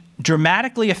be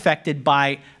dramatically affected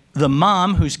by the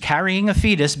mom who's carrying a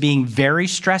fetus being very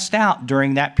stressed out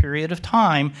during that period of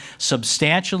time,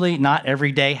 substantially, not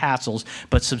everyday hassles,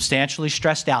 but substantially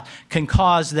stressed out, can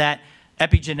cause that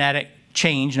epigenetic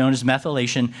change known as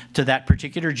methylation to that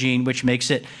particular gene, which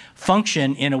makes it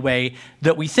function in a way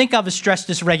that we think of as stress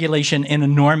dysregulation in a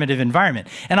normative environment.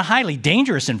 In a highly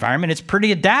dangerous environment, it's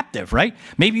pretty adaptive, right?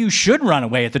 Maybe you should run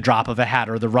away at the drop of a hat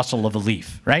or the rustle of a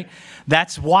leaf, right?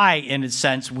 That's why, in a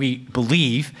sense, we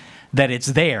believe that it's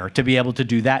there to be able to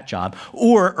do that job.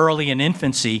 Or early in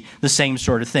infancy, the same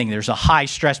sort of thing. There's a high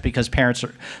stress because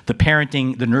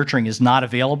the nurturing is not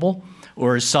available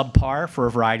or is subpar for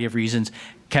a variety of reasons,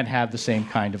 can have the same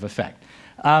kind of effect.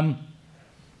 And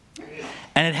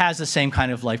it has the same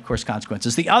kind of life course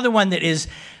consequences. The other one that is,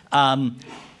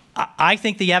 I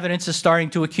think the evidence is starting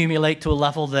to accumulate to a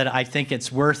level that I think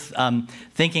it's worth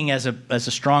thinking as a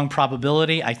strong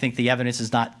probability. I think the evidence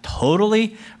is not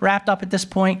totally wrapped up at this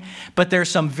point, but there's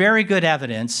some very good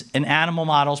evidence in animal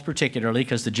models particularly,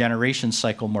 because the generations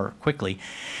cycle more quickly,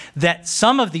 that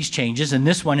some of these changes, and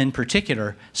this one in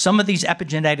particular, some of these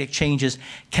epigenetic changes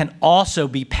can also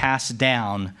be passed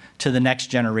down to the next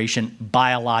generation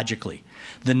biologically.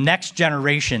 The next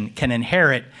generation can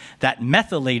inherit that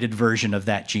methylated version of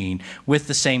that gene with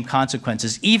the same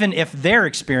consequences, even if their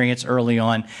experience early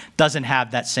on doesn't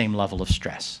have that same level of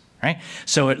stress, right?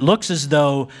 So it looks as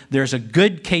though there's a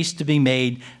good case to be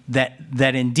made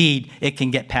that indeed it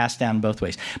can get passed down both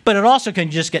ways. But it also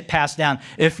can just get passed down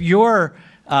if your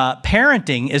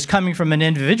parenting is coming from an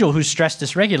individual who's stress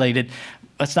dysregulated.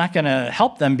 It's not going to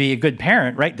help them be a good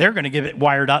parent, right? They're going to get it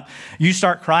wired up. You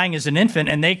start crying as an infant,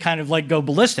 and they kind of like go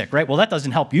ballistic, right? Well, that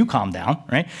doesn't help you calm down,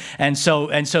 right? And so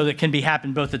it can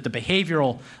happen both at the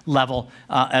behavioral level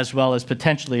as well as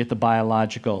potentially at the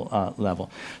biological level.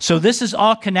 So this is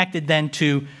all connected then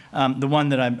to the one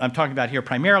that I'm talking about here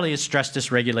primarily is stress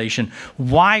dysregulation,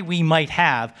 why we might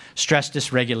have stress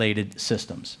dysregulated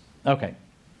systems. Okay.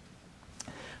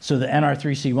 So the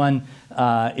NR3C1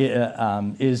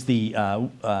 is the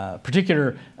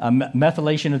particular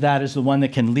methylation of that is the one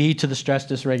that can lead to the stress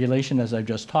dysregulation, as I've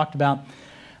just talked about.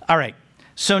 All right.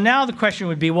 So now the question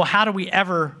would be, well, how do we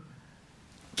ever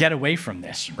get away from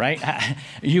this, right?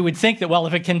 You would think that, well,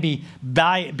 if it can be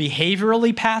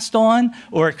behaviorally passed on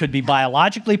or it could be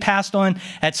biologically passed on,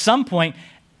 at some point,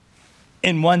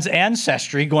 in one's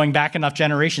ancestry, going back enough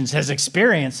generations, has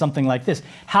experienced something like this.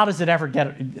 How does it ever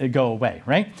go away,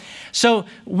 right? So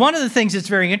one of the things that's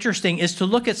very interesting is to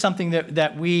look at something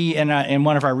that we in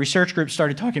one of our research groups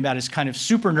started talking about is kind of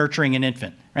super nurturing an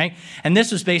infant, right? And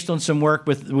this was based on some work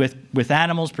with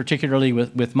animals, particularly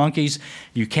with monkeys.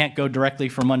 You can't go directly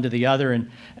from one to the other.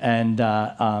 And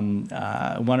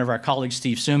one of our colleagues,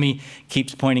 Steve Sumi,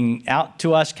 kept pointing out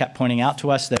to us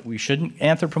that we shouldn't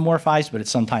anthropomorphize, but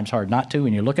it's sometimes hard not to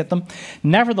when you look at them.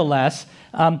 Nevertheless,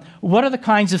 what are the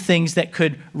kinds of things that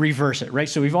could reverse it, right?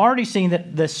 So we've already seen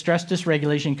that the stress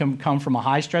dysregulation can come from a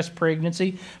high-stress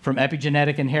pregnancy, from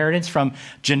epigenetic inheritance, from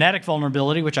genetic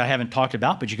vulnerability, which I haven't talked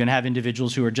about, but you can have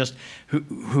individuals who are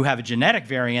who have a genetic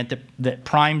variant that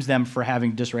primes them for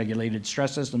having dysregulated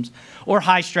stress systems, or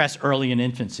high stress early in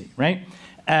infancy, right?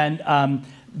 And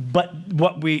but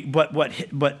what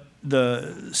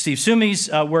the Steve Sumi's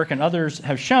work and others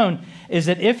have shown is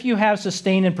that if you have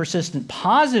sustained and persistent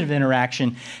positive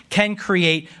interaction, can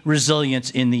create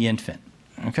resilience in the infant,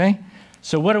 okay?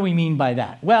 So what do we mean by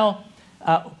that? Well,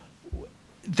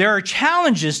 there are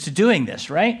challenges to doing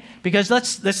this, right? Because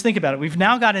let's think about it. We've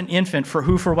now got an infant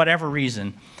who, for whatever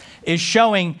reason, is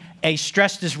showing a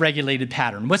stress dysregulated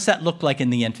pattern. What's that look like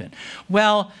in the infant?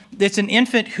 Well, it's an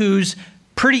infant who's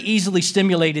pretty easily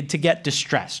stimulated to get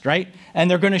distressed, right? And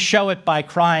they're going to show it by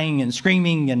crying and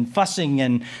screaming and fussing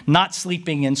and not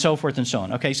sleeping and so forth and so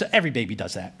on. Okay, so every baby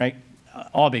does that, right?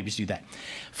 All babies do that.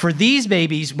 For these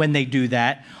babies, when they do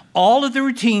that, all of the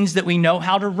routines that we know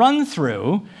how to run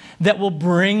through that will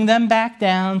bring them back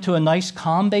down to a nice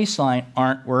calm baseline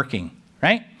aren't working,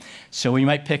 right? So we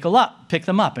might pick them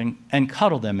up and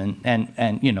cuddle them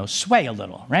and sway a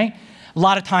little, right? A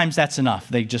lot of times that's enough.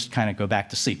 They just kind of go back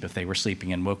to sleep if they were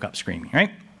sleeping and woke up screaming,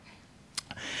 right?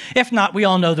 If not, we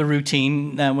all know the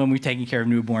routine when we're taking care of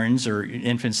newborns or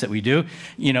infants that we do.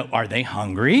 Are they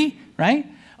hungry, right?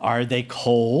 Are they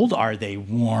cold? Are they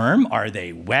warm? Are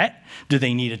they wet? Do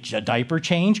they need a diaper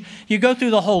change? You go through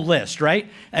the whole list, right?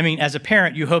 I mean, as a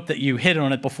parent, you hope that you hit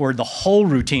on it before the whole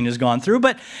routine has gone through,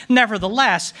 but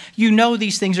nevertheless, you know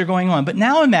these things are going on. But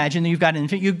now imagine that you've got an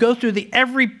infant, you go through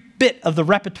every bit of the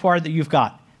repertoire that you've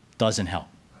got. Doesn't help.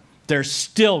 They're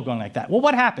still going like that. Well,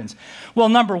 what happens? Well,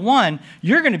 number one,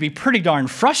 you're going to be pretty darn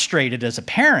frustrated as a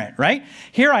parent, right?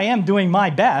 Here I am doing my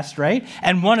best, right?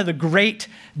 And one of the great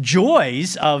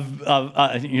joys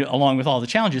along with all the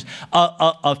challenges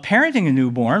of parenting a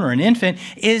newborn or an infant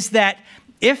is that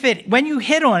when you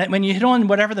hit on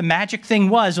whatever the magic thing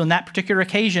was on that particular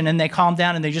occasion and they calm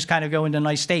down and they just kind of go into a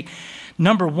nice state,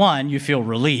 number one, you feel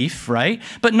relief, right?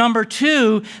 But number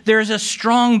two, there's a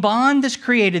strong bond that's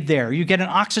created there. You get an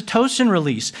oxytocin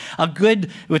release,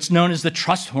 what's known as the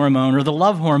trust hormone or the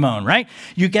love hormone, right?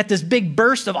 You get this big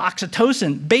burst of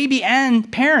oxytocin, baby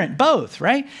and parent, both,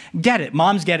 right? Get it.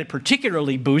 Moms get it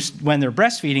particularly boost when they're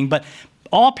breastfeeding, but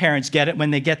all parents get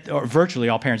it or virtually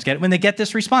all parents get it when they get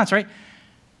this response, right?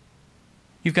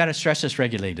 You've got a stress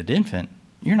dysregulated infant.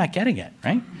 You're not getting it,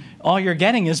 right? All you're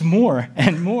getting is more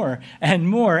and more and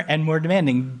more and more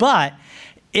demanding. But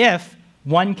if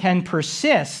one can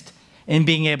persist in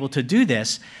being able to do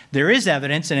this, there is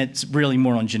evidence, and it's really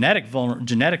more on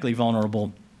genetically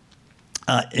vulnerable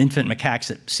infant macaques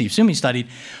that Steve Sumi studied.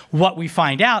 What we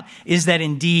find out is that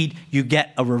indeed you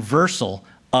get a reversal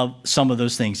of some of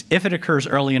those things if it occurs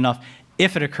early enough,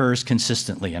 if it occurs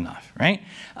consistently enough, right?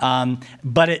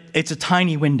 But it's a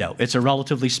tiny window. It's a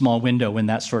relatively small window when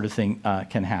that sort of thing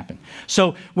can happen.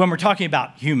 So when we're talking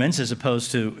about humans as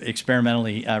opposed to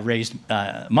experimentally raised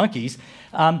monkeys,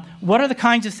 what are the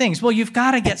kinds of things? Well, you've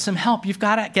got to get some help. You've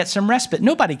got to get some respite.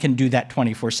 Nobody can do that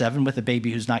 24/7 with a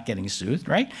baby who's not getting soothed,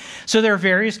 right? So there are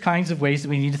various kinds of ways that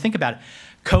we need to think about it.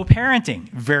 Co-parenting.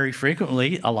 Very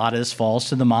frequently, a lot of this falls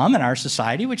to the mom in our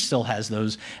society, which still has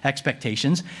those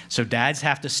expectations. So dads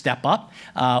have to step up,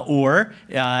 or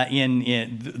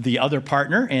in the other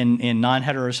partner in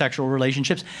non-heterosexual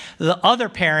relationships, the other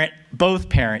parent, both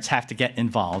parents have to get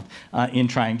involved in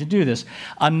trying to do this.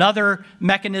 Another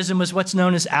mechanism is what's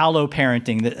known as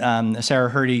allo-parenting that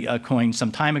Sarah Hrdy coined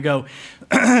some time ago,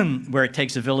 where it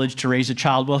takes a village to raise a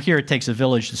child. Well, here it takes a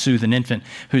village to soothe an infant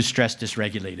who's stress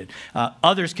dysregulated.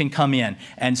 Others can come in.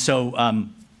 And so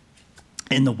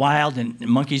in the wild, and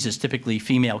monkeys is typically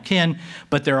female kin,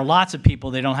 but there are lots of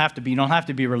people, you don't have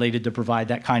to be related to provide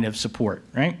that kind of support,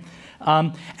 right?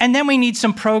 And then we need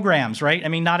some programs, right? I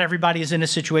mean, not everybody is in a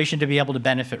situation to be able to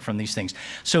benefit from these things.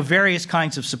 So various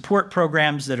kinds of support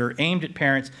programs that are aimed at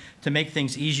parents to make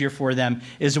things easier for them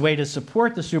is a way to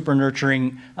support the super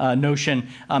nurturing notion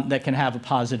that can have a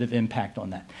positive impact on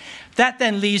that. That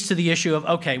then leads to the issue of,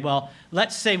 okay, well,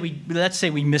 let's say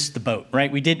we missed the boat,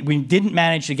 right? We didn't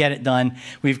manage to get it done.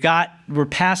 We're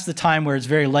past the time where it's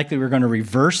very likely we're going to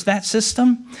reverse that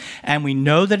system, and we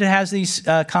know that it has these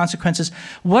consequences.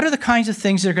 What are the kinds of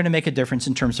things that are going to make a difference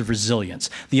in terms of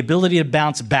resilience? The ability to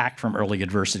bounce back from early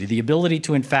adversity, the ability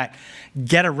to, in fact,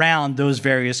 get around those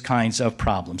various kinds of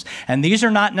problems. And these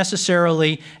are not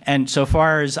necessarily, and so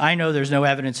far as I know, there's no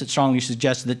evidence that strongly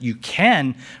suggests that you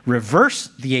can reverse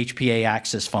the HPA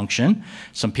axis function.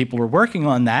 Some people are working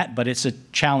on that, but it's a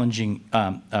challenging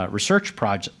research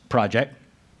project.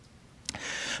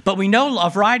 But we know a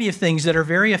variety of things that are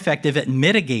very effective at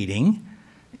mitigating,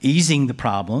 easing the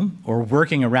problem, or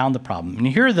working around the problem. And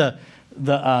here are the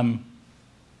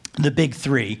big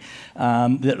three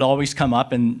that always come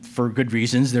up, and for good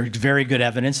reasons. There's very good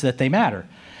evidence that they matter.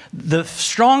 The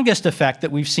strongest effect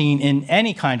that we've seen in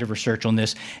any kind of research on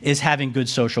this is having good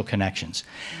social connections.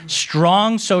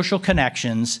 Strong social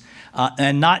connections,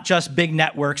 and not just big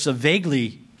networks of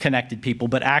vaguely connected people,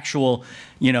 but actual,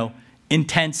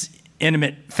 intense,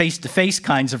 intimate, face-to-face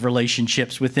kinds of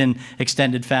relationships within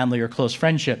extended family or close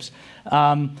friendships,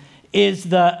 is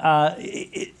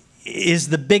the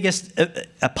biggest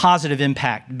positive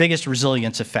impact, biggest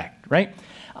resilience effect, right?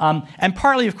 And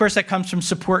partly, of course, that comes from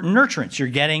support and nurturance. You're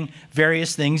getting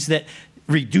various things that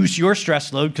reduce your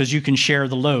stress load because you can share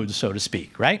the load, so to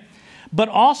speak, right? But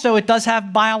also, it does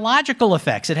have biological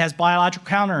effects. It has biological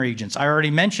counteragents. I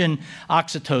already mentioned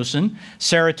oxytocin.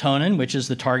 Serotonin, which is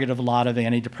the target of a lot of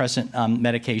antidepressant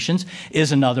medications,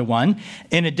 is another one.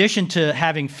 In addition to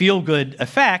having feel-good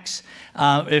effects,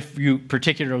 if you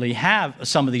particularly have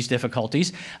some of these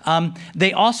difficulties,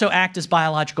 they also act as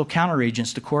biological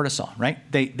counteragents to cortisol, right?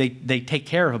 They take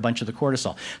care of a bunch of the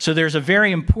cortisol. So there's a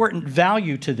very important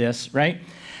value to this, right?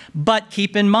 But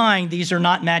keep in mind, these are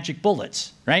not magic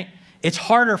bullets, right? It's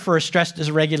harder for a stress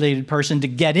dysregulated person to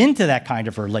get into that kind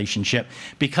of relationship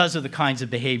because of the kinds of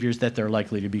behaviors that they're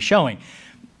likely to be showing.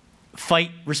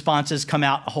 Fight responses come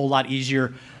out a whole lot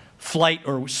easier. Flight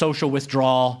or social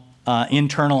withdrawal,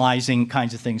 internalizing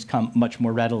kinds of things come much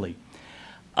more readily.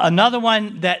 Another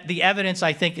one that the evidence,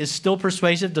 I think, is still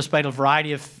persuasive, despite a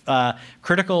variety of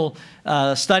critical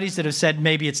studies that have said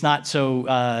maybe it's not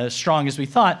so strong as we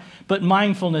thought, but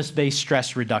mindfulness-based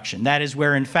stress reduction. That is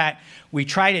where, in fact, we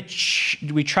try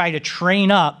to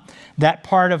train up that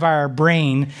part of our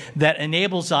brain that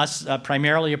enables us,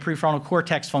 primarily a prefrontal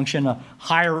cortex function, a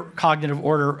higher cognitive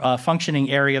order functioning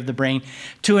area of the brain,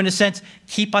 to, in a sense,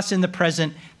 keep us in the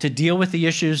present, to deal with the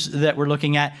issues that we're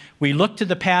looking at. We look to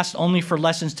the past only for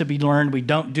lessons to be learned. We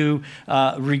don't do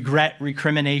regret,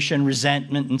 recrimination,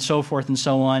 resentment, and so forth and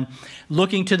so on.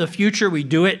 Looking to the future, we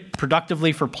do it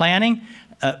productively for planning,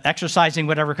 exercising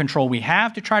whatever control we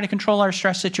have to try to control our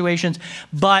stress situations,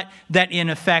 but that in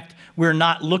effect, we're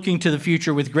not looking to the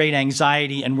future with great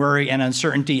anxiety and worry and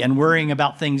uncertainty and worrying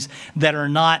about things that are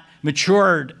not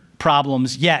matured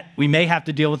problems yet. We may have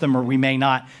to deal with them or we may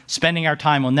not. Spending our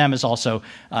time on them is also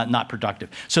not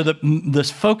productive. So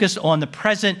the focus on the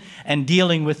present and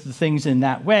dealing with the things in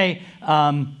that way.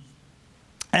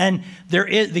 And there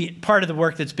is the part of the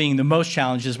work that's being the most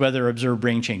challenged is whether observed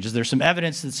brain changes. There's some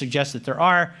evidence that suggests that there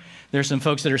are. There's some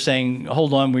folks that are saying,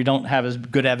 hold on, we don't have as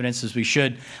good evidence as we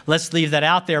should. Let's leave that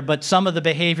out there. But some of the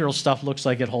behavioral stuff looks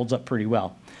like it holds up pretty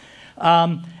well.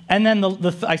 And then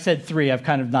I said three. I've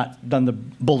kind of not done the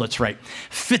bullets right.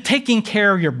 Taking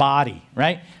care of your body,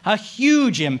 right? A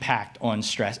huge impact on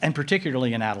stress, and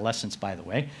particularly in adolescence, by the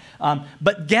way.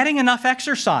 But getting enough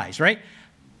exercise, right?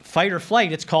 Fight or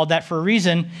flight, it's called that for a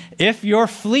reason. If you're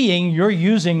fleeing, you're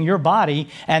using your body,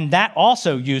 and that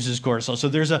also uses cortisol. So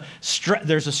there's a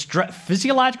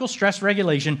physiological stress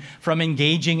regulation from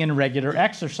engaging in regular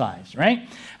exercise, right?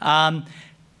 I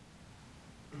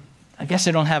guess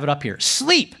I don't have it up here.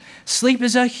 Sleep. Sleep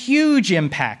is a huge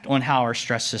impact on how our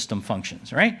stress system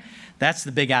functions, right? That's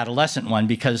the big adolescent one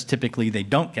because typically they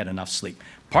don't get enough sleep.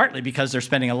 Partly because they're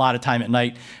spending a lot of time at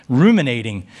night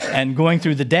ruminating and going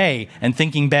through the day and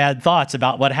thinking bad thoughts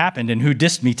about what happened and who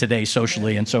dissed me today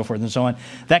socially and so forth and so on.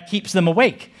 That keeps them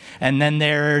awake. And then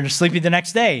they're sleepy the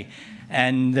next day.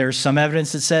 And there's some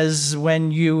evidence that says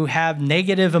when you have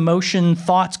negative emotion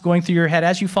thoughts going through your head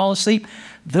as you fall asleep,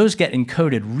 those get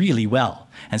encoded really well.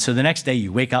 And so the next day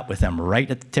you wake up with them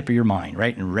right at the tip of your mind,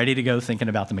 right, and ready to go thinking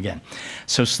about them again.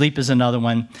 So sleep is another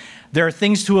one. There are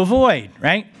things to avoid,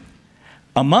 right?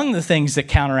 Among the things that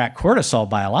counteract cortisol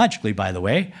biologically, by the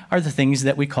way, are the things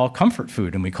that we call comfort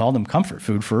food, and we call them comfort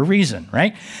food for a reason,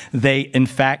 right? They, in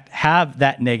fact, have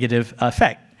that negative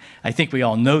effect. I think we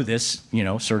all know this, you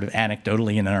know, sort of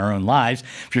anecdotally in our own lives.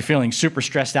 If you're feeling super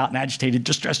stressed out and agitated,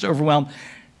 distressed, overwhelmed,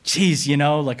 geez, you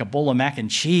know, like a bowl of mac and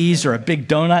cheese or a big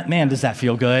donut, man, does that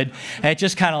feel good? And it's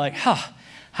just kind of like,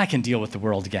 I can deal with the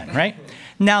world again, right?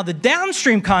 Now, the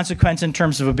downstream consequence in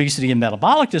terms of obesity and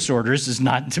metabolic disorders is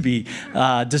not to be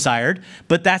desired,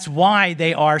 but that's why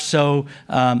they are so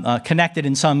connected,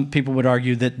 and some people would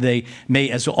argue that they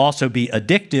may also be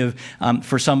addictive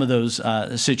for some of those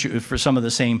for some of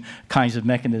the same kinds of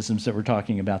mechanisms that we're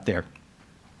talking about there.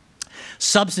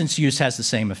 Substance use has the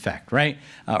same effect, right?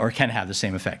 Or can have the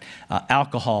same effect.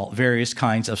 Alcohol, various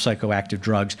kinds of psychoactive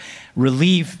drugs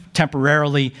relieve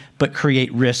temporarily, but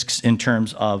create risks in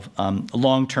terms of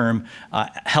long-term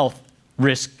health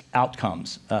risk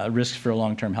outcomes, risks for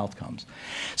long-term health outcomes.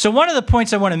 So one of the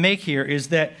points I want to make here is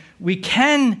that we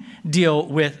can deal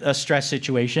with a stress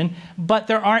situation, but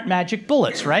there aren't magic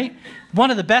bullets, right?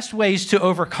 One of the best ways to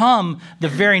overcome the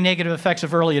very negative effects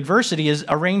of early adversity is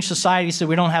arrange society so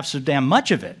we don't have so damn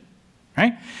much of it,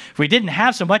 right? If we didn't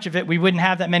have so much of it, we wouldn't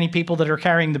have that many people that are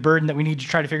carrying the burden that we need to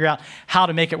try to figure out how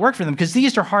to make it work for them, because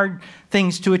these are hard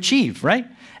things to achieve, right?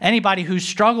 Anybody who's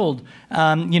struggled,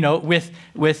 you know, with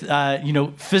you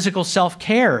know, physical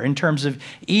self-care in terms of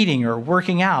eating or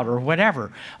working out or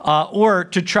whatever, or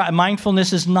to try,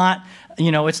 mindfulness is not,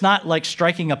 you know, it's not like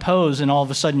striking a pose and all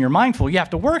of a sudden you're mindful. You have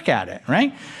to work at it,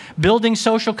 right? Building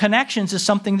social connections is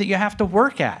something that you have to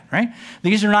work at, right?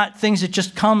 These are not things that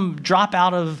just drop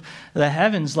out of the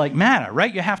heavens like manna,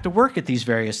 right? You have to work at these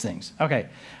various things. Okay.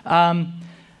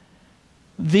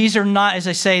 These are not, as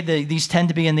I say, these tend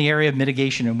to be in the area of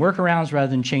mitigation and workarounds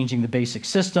rather than changing the basic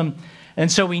system.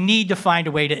 And so we need to find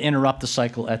a way to interrupt the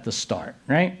cycle at the start,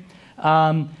 right?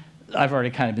 I've already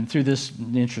kind of been through this.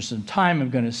 In the interest of time, I'm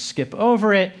going to skip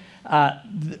over it.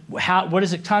 What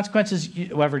is the consequences?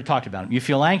 I've already talked about them. You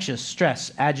feel anxious,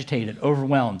 stressed, agitated,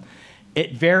 overwhelmed.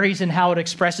 It varies in how it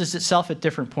expresses itself at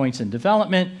different points in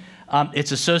development.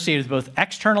 It's associated with both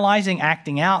externalizing,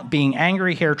 acting out, being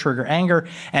angry, hair trigger anger,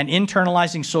 and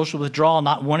internalizing social withdrawal,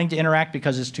 not wanting to interact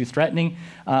because it's too threatening,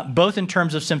 both in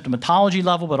terms of symptomatology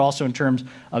level, but also in terms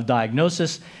of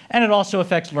diagnosis. And it also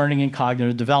affects learning and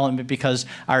cognitive development because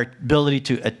our ability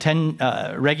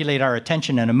to regulate our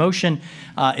attention and emotion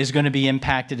is going to be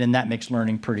impacted, and that makes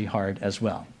learning pretty hard as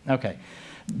well. Okay.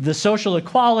 The social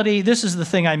equality, this is the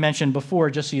thing I mentioned before,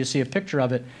 just so you see a picture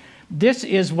of it. This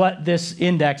is what this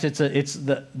index,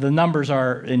 the numbers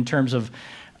are in terms of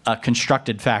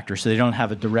constructed factors, so they don't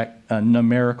have a direct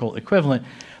numerical equivalent.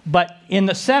 But in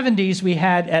the 70s, we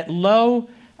had at low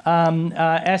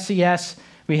SES,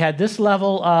 we had this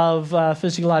level of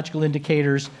physiological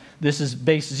indicators. This is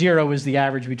base 0 is the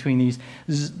average between these.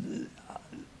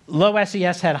 Low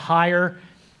SES had higher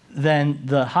than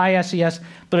the high SES,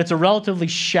 but it's a relatively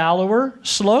shallower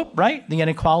slope, right? The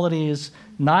inequality is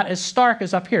not as stark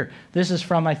as up here. This is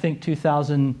from, I think,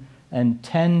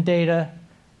 2010 data.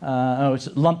 It's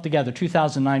lumped together,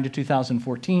 2009 to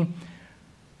 2014.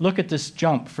 Look at this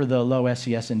jump for the low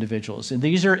SES individuals. And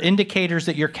these are indicators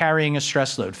that you're carrying a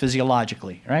stress load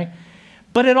physiologically, right?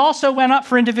 But it also went up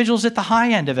for individuals at the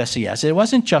high end of SES. It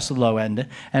wasn't just the low end,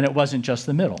 and it wasn't just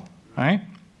the middle, all right?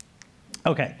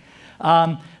 Okay.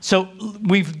 So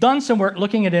we've done some work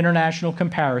looking at international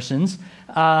comparisons.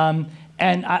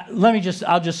 And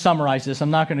I'll just summarize this. I'm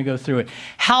not going to go through it.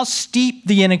 How steep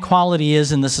the inequality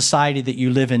is in the society that you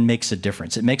live in makes a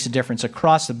difference. It makes a difference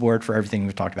across the board for everything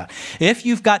we've talked about. If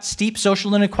you've got steep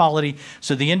social inequality,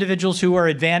 so the individuals who are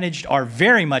advantaged are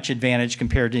very much advantaged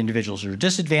compared to individuals who are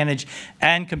disadvantaged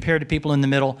and compared to people in the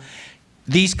middle,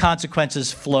 these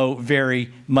consequences flow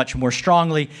very much more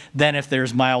strongly than if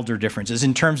there's milder differences.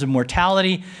 In terms of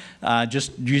mortality,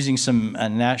 just using some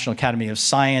National Academy of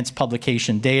Science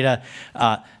publication data,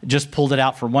 just pulled it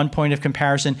out for one point of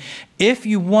comparison. If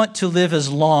you want to live as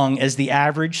long as the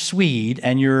average Swede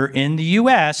and you're in the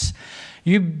US,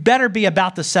 you better be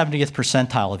about the 70th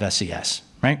percentile of SES,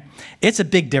 right? It's a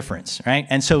big difference, right?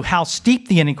 And so how steep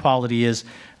the inequality is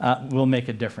will make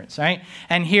a difference, right?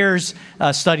 And here's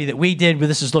a study that we did.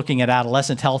 This is looking at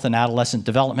adolescent health and adolescent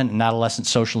development and adolescent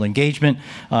social engagement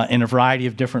in a variety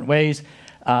of different ways.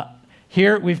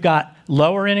 Here we've got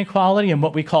lower inequality and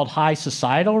what we called high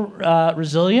societal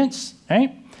resilience,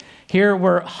 right? Here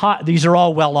these are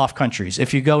all well-off countries.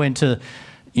 If you go into,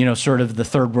 you know, sort of the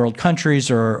third world countries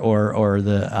or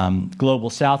the global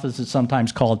south, as it's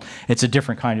sometimes called, it's a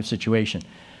different kind of situation.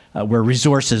 where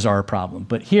resources are a problem.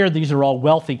 But here, these are all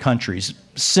wealthy countries,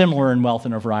 similar in wealth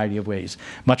in a variety of ways,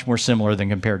 much more similar than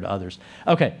compared to others.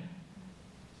 Okay,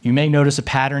 you may notice a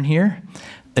pattern here,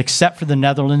 except for the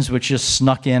Netherlands, which just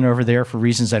snuck in over there for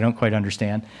reasons I don't quite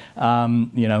understand.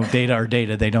 You know, data are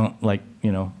data. They don't like,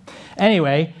 you know.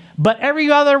 Anyway, but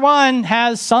every other one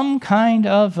has some kind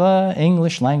of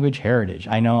English language heritage.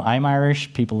 I know I'm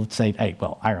Irish. People would say, hey,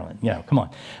 well, Ireland, you know, come on.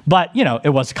 But, you know, it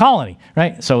was a colony,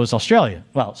 right? So was Australia.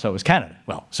 Well, so was Canada.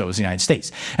 Well, so was the United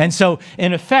States. And so,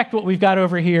 in effect, what we've got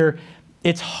over here,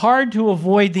 it's hard to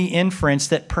avoid the inference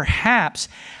that perhaps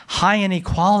high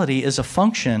inequality is a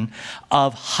function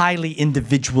of highly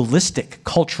individualistic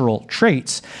cultural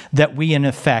traits that we, in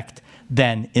effect,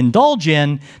 then indulge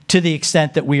in to the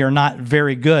extent that we are not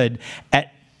very good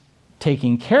at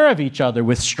taking care of each other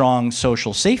with strong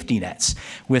social safety nets,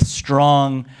 with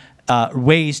strong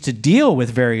ways to deal with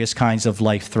various kinds of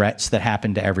life threats that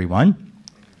happen to everyone.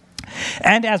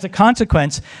 And as a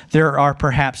consequence, there are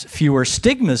perhaps fewer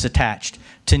stigmas attached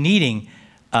to needing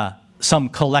some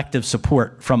collective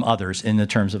support from others in the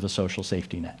terms of a social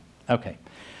safety net. Okay.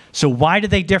 So why do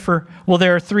they differ? Well,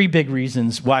 there are three big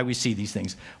reasons why we see these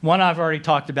things. One I've already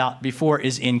talked about before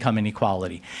is income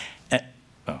inequality.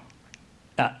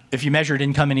 If you measured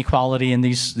income inequality in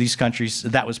these countries,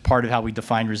 that was part of how we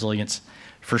defined resilience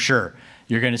for sure.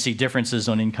 You're going to see differences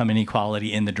on income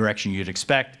inequality in the direction you'd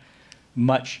expect.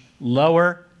 Much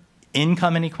lower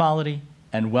income inequality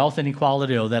and wealth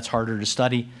inequality, oh, that's harder to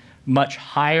study. Much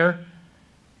higher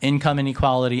income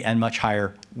inequality and much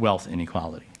higher wealth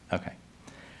inequality. Okay.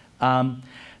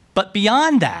 But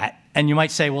beyond that, and you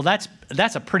might say, well, that's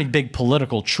a pretty big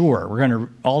political chore. We're going to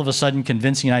all of a sudden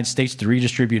convince the United States to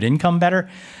redistribute income better.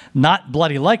 Not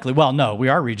bloody likely. Well, no, we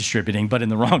are redistributing, but in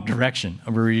the wrong direction.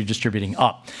 We're redistributing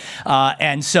up.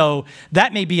 And so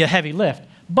that may be a heavy lift.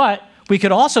 But we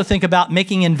could also think about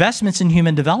making investments in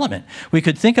human development. We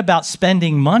could think about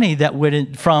spending money that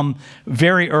would, from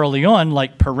very early on,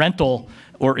 like parental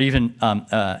or even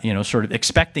you know, sort of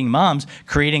expecting moms,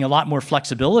 creating a lot more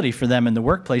flexibility for them in the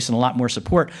workplace and a lot more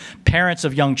support. Parents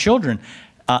of young children,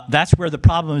 that's where the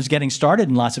problem is getting started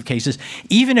in lots of cases.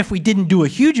 Even if we didn't do a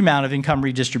huge amount of income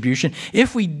redistribution,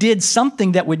 if we did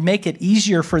something that would make it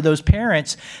easier for those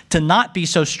parents to not be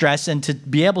so stressed and to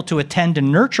be able to attend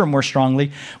and nurture more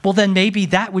strongly, well, then maybe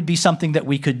that would be something that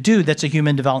we could do that's a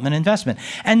human development investment.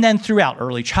 And then throughout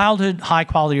early childhood,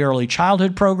 high-quality early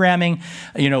childhood programming,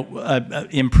 you know,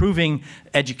 improving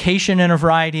education in a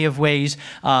variety of ways,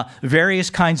 various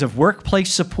kinds of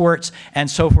workplace supports, and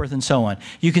so forth and so on.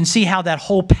 You can see how that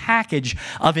whole package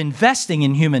of investing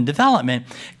in human development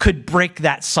could break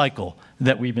that cycle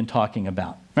that we've been talking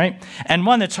about, right? And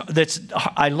one that's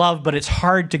I love, but it's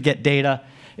hard to get data,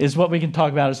 is what we can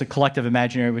talk about as the collective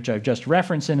imaginary, which I've just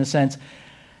referenced in a sense.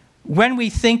 When we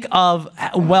think of,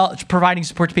 well, providing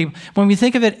support to people, when we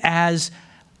think of it as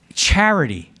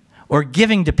charity or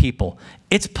giving to people,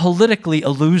 it's politically a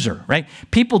loser, right?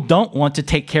 People don't want to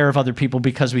take care of other people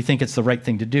because we think it's the right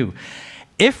thing to do.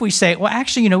 If we say, well,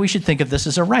 actually, you know, we should think of this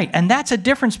as a right. And that's a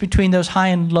difference between those high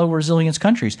and low resilience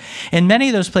countries. In many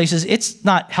of those places, it's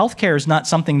not, healthcare is not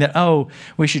something that, oh,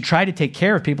 we should try to take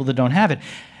care of people that don't have it.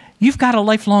 You've got a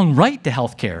lifelong right to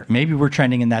healthcare. Maybe we're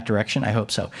trending in that direction. I hope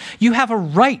so. You have a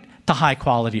right to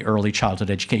high-quality early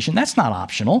childhood education. That's not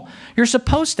optional. You're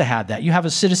supposed to have that. You have a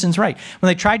citizen's right. When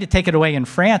they tried to take it away in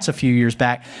France a few years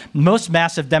back, most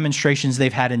massive demonstrations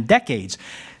they've had in decades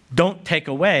don't take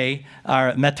away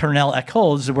our maternelle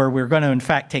écoles, where we're going to, in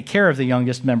fact, take care of the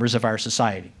youngest members of our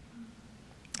society.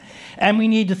 And we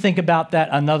need to think about that.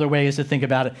 Another way is to think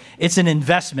about it. It's an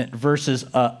investment versus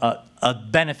a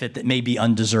benefit that may be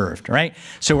undeserved, right?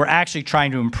 So we're actually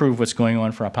trying to improve what's going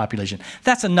on for our population.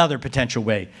 That's another potential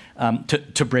way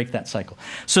to break that cycle.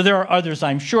 So there are others,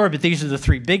 I'm sure, but these are the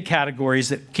three big categories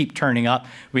that keep turning up.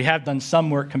 We have done some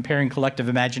work comparing collective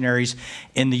imaginaries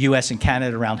in the US and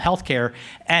Canada around healthcare,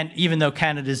 and even though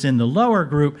Canada's in the lower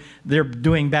group, they're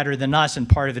doing better than us, and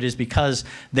part of it is because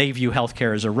they view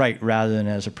healthcare as a right rather than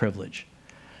as a privilege.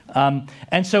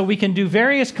 And so we can do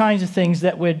various kinds of things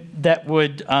that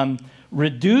would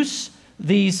reduce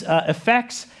these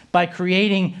effects by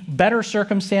creating better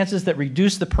circumstances that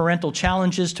reduce the parental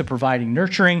challenges to providing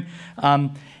nurturing.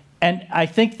 And I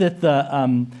think that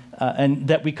and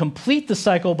that we complete the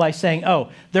cycle by saying, oh,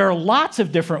 there are lots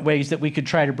of different ways that we could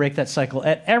try to break that cycle.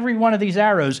 At every one of these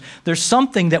arrows, there's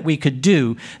something that we could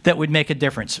do that would make a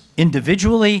difference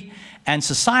individually and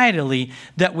societally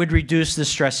that would reduce the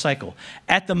stress cycle.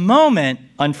 At the moment,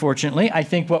 unfortunately, I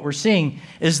think what we're seeing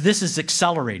is this is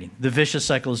accelerating. The vicious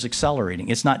cycle is accelerating.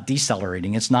 It's not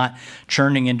decelerating. It's not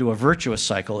churning into a virtuous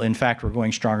cycle. In fact, we're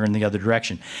going stronger in the other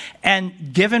direction.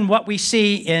 And given what we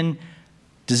see in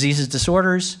diseases,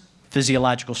 disorders,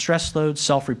 physiological stress loads,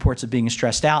 self-reports of being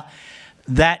stressed out,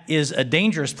 that is a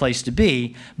dangerous place to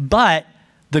be. But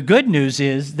the good news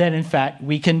is that, in fact,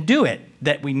 we can do it,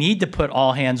 that we need to put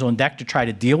all hands on deck to try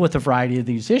to deal with a variety of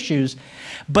these issues.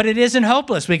 But it isn't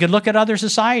hopeless. We could look at other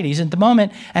societies at the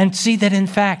moment and see that, in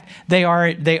fact,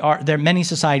 many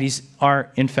societies are,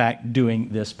 in fact, doing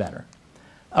this better.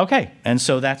 Okay, and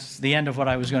so that's the end of what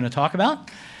I was going to talk about.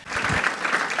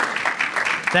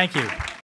 Thank you.